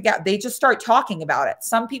gift of gab, they just start talking about it.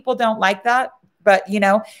 Some people don't like that, but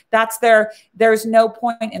there's no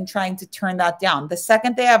point in trying to turn that down. The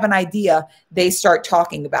second they have an idea, they start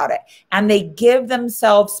talking about it, and they give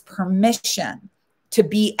themselves permission to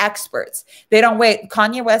be experts. They don't wait.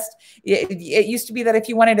 Kanye West, it used to be that if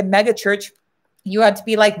you wanted a mega church, you had to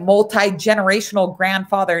be like multi-generational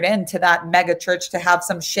grandfathered into that mega church to have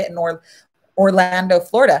some shit in Orlando,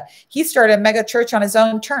 Florida. He started a mega church on his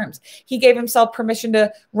own terms. He gave himself permission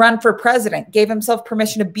to run for president, gave himself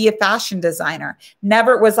permission to be a fashion designer.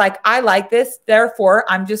 Never was like, I like this, therefore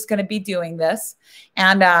I'm just going to be doing this.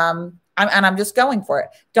 And I'm just going for it.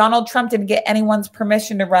 Donald Trump didn't get anyone's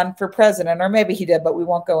permission to run for president, or maybe he did, but we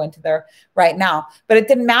won't go into there right now. But it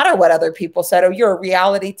didn't matter what other people said. Oh, you're a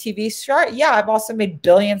reality TV star. Yeah, I've also made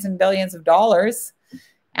billions and billions of dollars,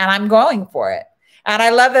 and I'm going for it. And I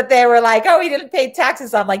love that they were like, oh, he didn't pay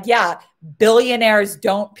taxes. I'm like, yeah, billionaires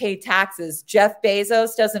don't pay taxes. Jeff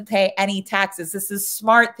Bezos doesn't pay any taxes. This is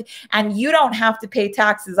smart. And you don't have to pay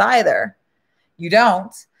taxes either. You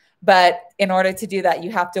don't. But in order to do that,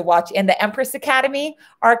 you have to watch in the Empress Academy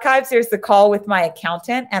archives. There's the call with my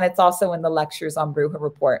accountant, and it's also in the lectures on Bruja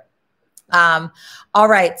Report. All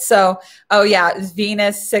right. So, oh yeah,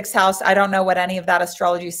 Venus, sixth house. I don't know what any of that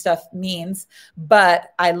astrology stuff means,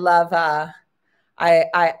 but I love,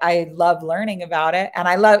 I love learning about it. And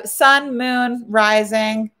I love sun, moon,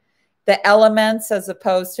 rising, the elements as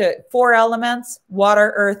opposed to 4 elements,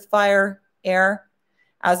 water, earth, fire, air,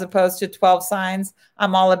 as opposed to 12 signs.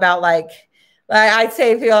 I'm all about like, I'd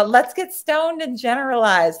say, let's get stoned and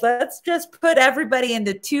generalize. Let's just put everybody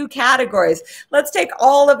into 2 categories. Let's take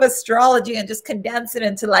all of astrology and just condense it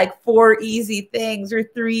into like 4 easy things or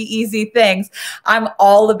 3 easy things. I'm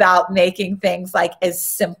all about making things like as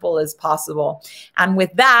simple as possible. And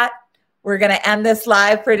with that, we're going to end this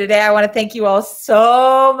live for today. I want to thank you all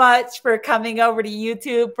so much for coming over to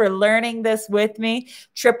YouTube, for learning this with me.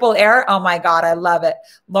 Triple air. Oh my God, I love it.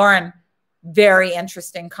 Lauren, very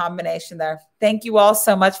interesting combination there. Thank you all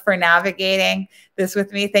so much for navigating this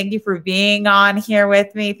with me. Thank you for being on here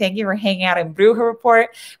with me. Thank you for hanging out in Bruja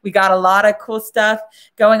Report. We got a lot of cool stuff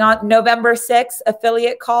going on. November 6th,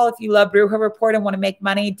 affiliate call. If you love Bruja Report and want to make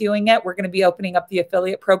money doing it, we're going to be opening up the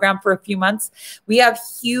affiliate program for a few months. We have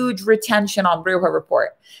huge retention on Bruja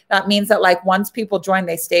Report. That means that like once people join,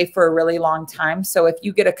 they stay for a really long time. So if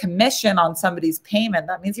you get a commission on somebody's payment,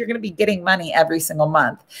 that means you're going to be getting money every single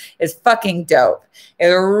month. It's fucking dope.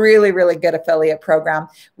 It's a really, really good affiliate program.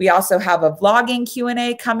 We also have a vlogging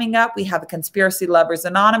Q&A coming up. We have a Conspiracy Lovers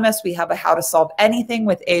Anonymous. We have a How to Solve Anything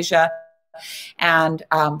with Asia and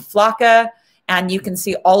Flocka. And you can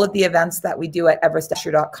see all of the events that we do at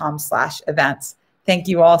everestesher.com/events. Thank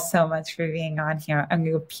you all so much for being on here. I'm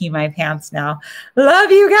going to pee my pants now.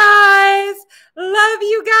 Love you guys. Love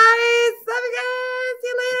you guys.